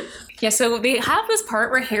 Yeah, so they have this part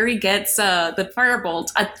where Harry gets the firebolt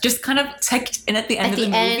just kind of tucked in at the end of the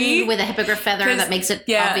movie. At the end with a hippogriff feather that makes it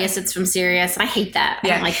obvious it's from Sirius. And I hate that. I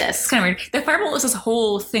don't like this. It's kind of weird. The firebolt was this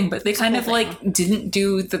whole thing, but they kind of like didn't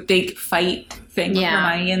do the big fight thing with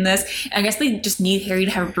Hermione in this. I guess they just need Harry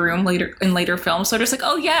to have a broom later films. So they're just like,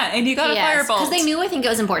 oh yeah, and you got a firebolt. Because they knew, I think it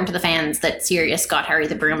was important to the fans that Sirius got Harry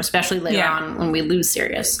the broom, especially later on when we lose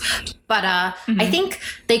Sirius. But I think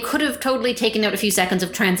they could have totally taken out a few seconds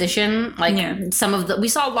of transition. Like we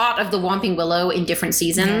saw a lot of the Whomping Willow in different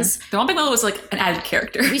seasons. The Whomping Willow was like an added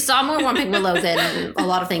character. We saw more Whomping Willow than a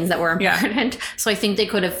lot of things that were important. So I think they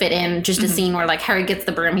could have fit in just a scene where like Harry gets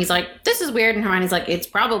the broom. He's like, this is weird. And Hermione's like, it's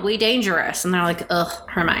probably dangerous. And they're like, ugh,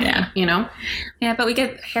 Hermione, you know? Yeah, but we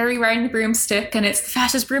get Harry riding the broomstick and it's the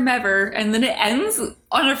fastest broom ever. And then it ends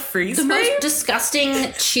on a freeze frame. The most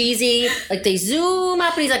disgusting, cheesy, like they zoom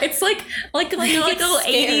up and he's like, it's like little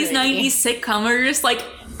 80s, 90s sitcom where you're just like,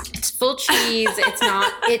 it's full cheese. It's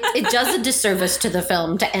not, it does a disservice to the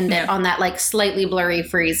film to end it on that like slightly blurry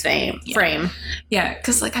freeze frame. Yeah,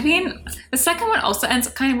 because like, I mean, the second one also ends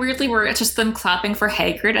kind of weirdly where it's just them clapping for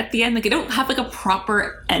Hagrid at the end. Like, they don't have like a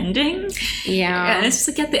proper ending. Yeah. And it's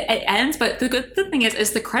just like, it ends, but the good thing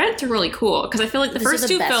is the credits are really cool because I feel like the first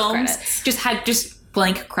two films just had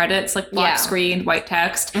blank credits, like black screen, white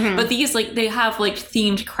text. But these, like, they have like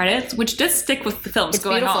themed credits, which does stick with the films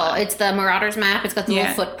going beautiful. on. It's the Marauders map. It's got the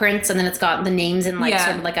little footprints, and then it's got the names in like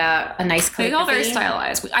sort of like a nice calligraphy. It's all very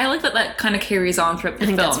stylized. I like that kind of carries on throughout the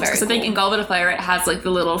films. Because I think in Goblet of Fire, it has like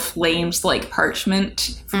the little flames, like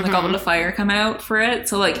parchment from the Goblet of Fire come out for it.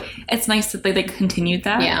 So like, it's nice that they continued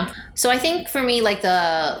that. Yeah. So I think for me, like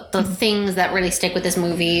the things that really stick with this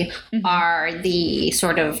movie are the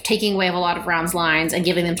sort of taking away of a lot of Ron's lines and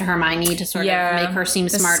giving them to Hermione to sort of make her seem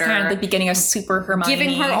smarter. This is kind of the beginning of Super Hermione.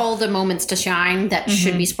 Giving her all the moments to shine that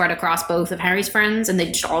should be spread across both of Harry's friends, and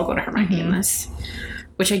they just all go to Hermione in this.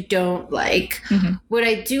 Which I don't like. What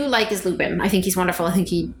I do like is Lupin. I think he's wonderful. I think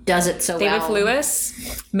he does it so well. David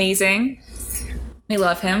Lewis, amazing. I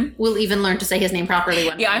love him. We'll even learn to say his name properly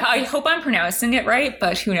one day. I hope I'm pronouncing it right,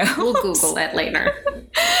 but who knows? We'll Google it later.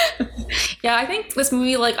 Yeah, I think this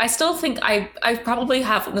movie, like, I still think I probably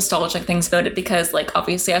have nostalgic things about it because, like,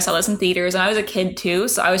 obviously I saw this in theaters and I was a kid too,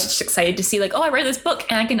 so I was just excited to see, like, oh, I read this book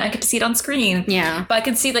and I get to see it on screen. Yeah. But I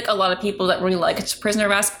can see, like, a lot of people that really liked Prisoner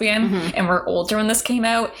of Azkaban and were older when this came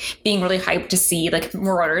out being really hyped to see, like,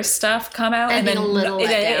 Marauders stuff come out. And then a little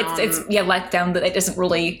it's let down that it doesn't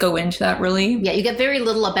really go into that, really. Yeah, you get very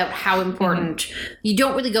little about how important. You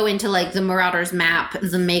don't really go into, like, the Marauders map,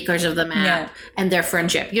 the makers of the map, and their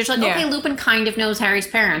friendship. You're just like, okay, Lupin Lupin kind of knows Harry's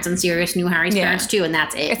parents, and Sirius knew Harry's parents too, and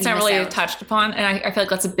that's it. It's not really touched upon, and I feel like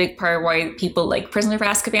that's a big part of why people like Prisoner of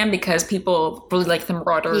Azkaban, because people really like the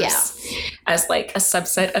Marauders as like a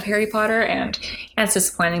subset of Harry Potter, and it's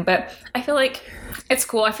disappointing. But I feel like it's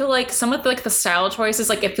cool. I feel like some of the style choices,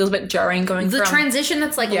 like it feels a bit jarring going the from... transition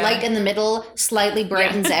that's like light in the middle slightly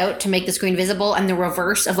brightens out to make the screen visible, and the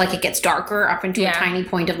reverse of like it gets darker up into a tiny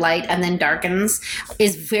point of light and then darkens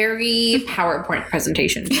is very PowerPoint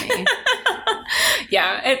presentation to me.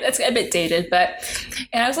 It's a bit dated, and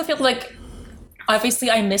I also feel like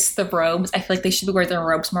obviously I miss the robes. I feel like they should be wearing their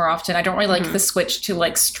robes more often. I don't really like the switch to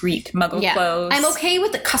like street muggle clothes. I'm okay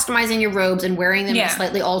with the customizing your robes and wearing them in a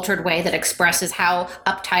slightly altered way that expresses how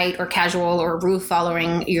uptight or casual or rule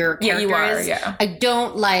following your character is. I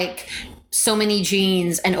don't like so many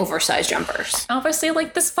jeans and oversized jumpers. Obviously,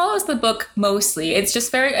 like this follows the book mostly. It's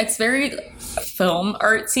very film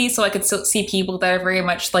artsy, so I could still see people that are very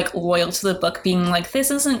much like loyal to the book being like,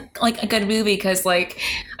 this isn't like a good movie, because like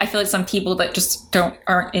I feel like some people that just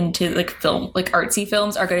aren't into like film, like artsy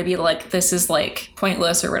films, are going to be like, this is like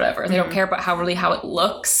pointless or whatever. They don't care about how it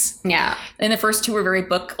looks. Yeah. And the first two were very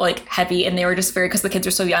book like heavy, and they were just very, because the kids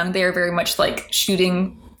are so young, they are very much like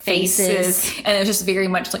shooting faces, and it's just very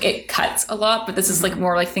much like it cuts a lot, but this is like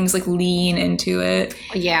more like things like lean into it.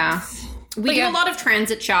 We do a lot of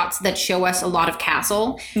transit shots that show us a lot of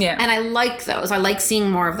castle, and I like those. I like seeing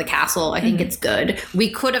more of the castle. I think it's good. We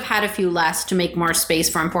could have had a few less to make more space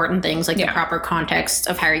for important things like the proper context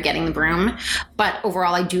of Harry getting the broom, but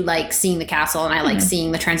overall I do like seeing the castle, and I like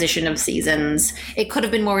seeing the transition of seasons. It could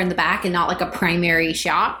have been more in the back and not like a primary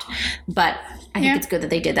shot, but I think it's good that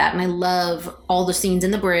they did that. And I love all the scenes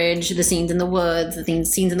in the bridge, the scenes in the woods, the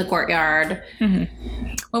scenes in the courtyard.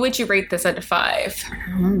 What would you rate this out of 5?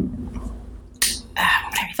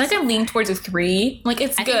 I feel like I lean towards a 3. Like,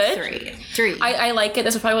 it's good. 3. I like it.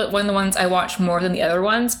 This is probably one of the ones I watch more than the other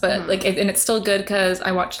ones, but like, and it's still good because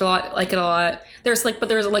I watched a lot, like it a lot. There's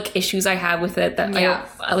like issues I have with it that I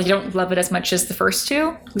don't love it as much as the first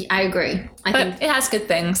two. I agree. I think it has good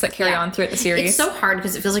things that carry on throughout the series. It's so hard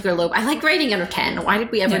because it feels like you're low. I like rating out of 10. Why did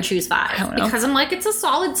we ever choose 5? I don't know. Because I'm like, it's a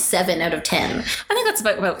solid 7 out of 10. I think that's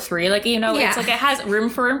about 3. Like, you know, it's like it has room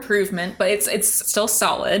for improvement, but it's still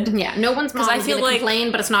solid. Yeah, no one's mom is going to complain,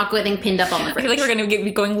 but it's not getting pinned up on the fridge. I feel like we're going to be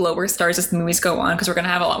going lower stars as the movies go on, because we're going to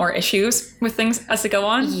have a lot more issues with things as they go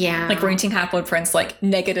on. Yeah. Like rating Half-Blood Prince, like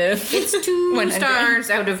negative. It's 2 stars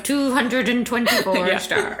out of 224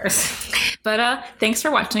 stars. But thanks for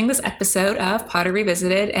watching this episode of Potter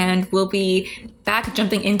Revisited, and we'll be back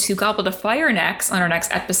jumping into Goblet of Fire next on our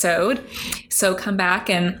next episode. So come back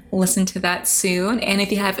and listen to that soon. And if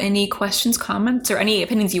you have any questions, comments, or any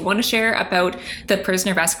opinions you want to share about the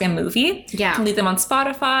Prisoner of Azkaban movie, you can leave them on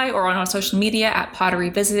Spotify or on our social media at Potter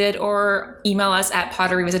Revisited, or email us at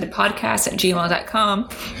potterrevisitedpodcast@gmail.com.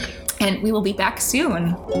 And we will be back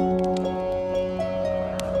soon.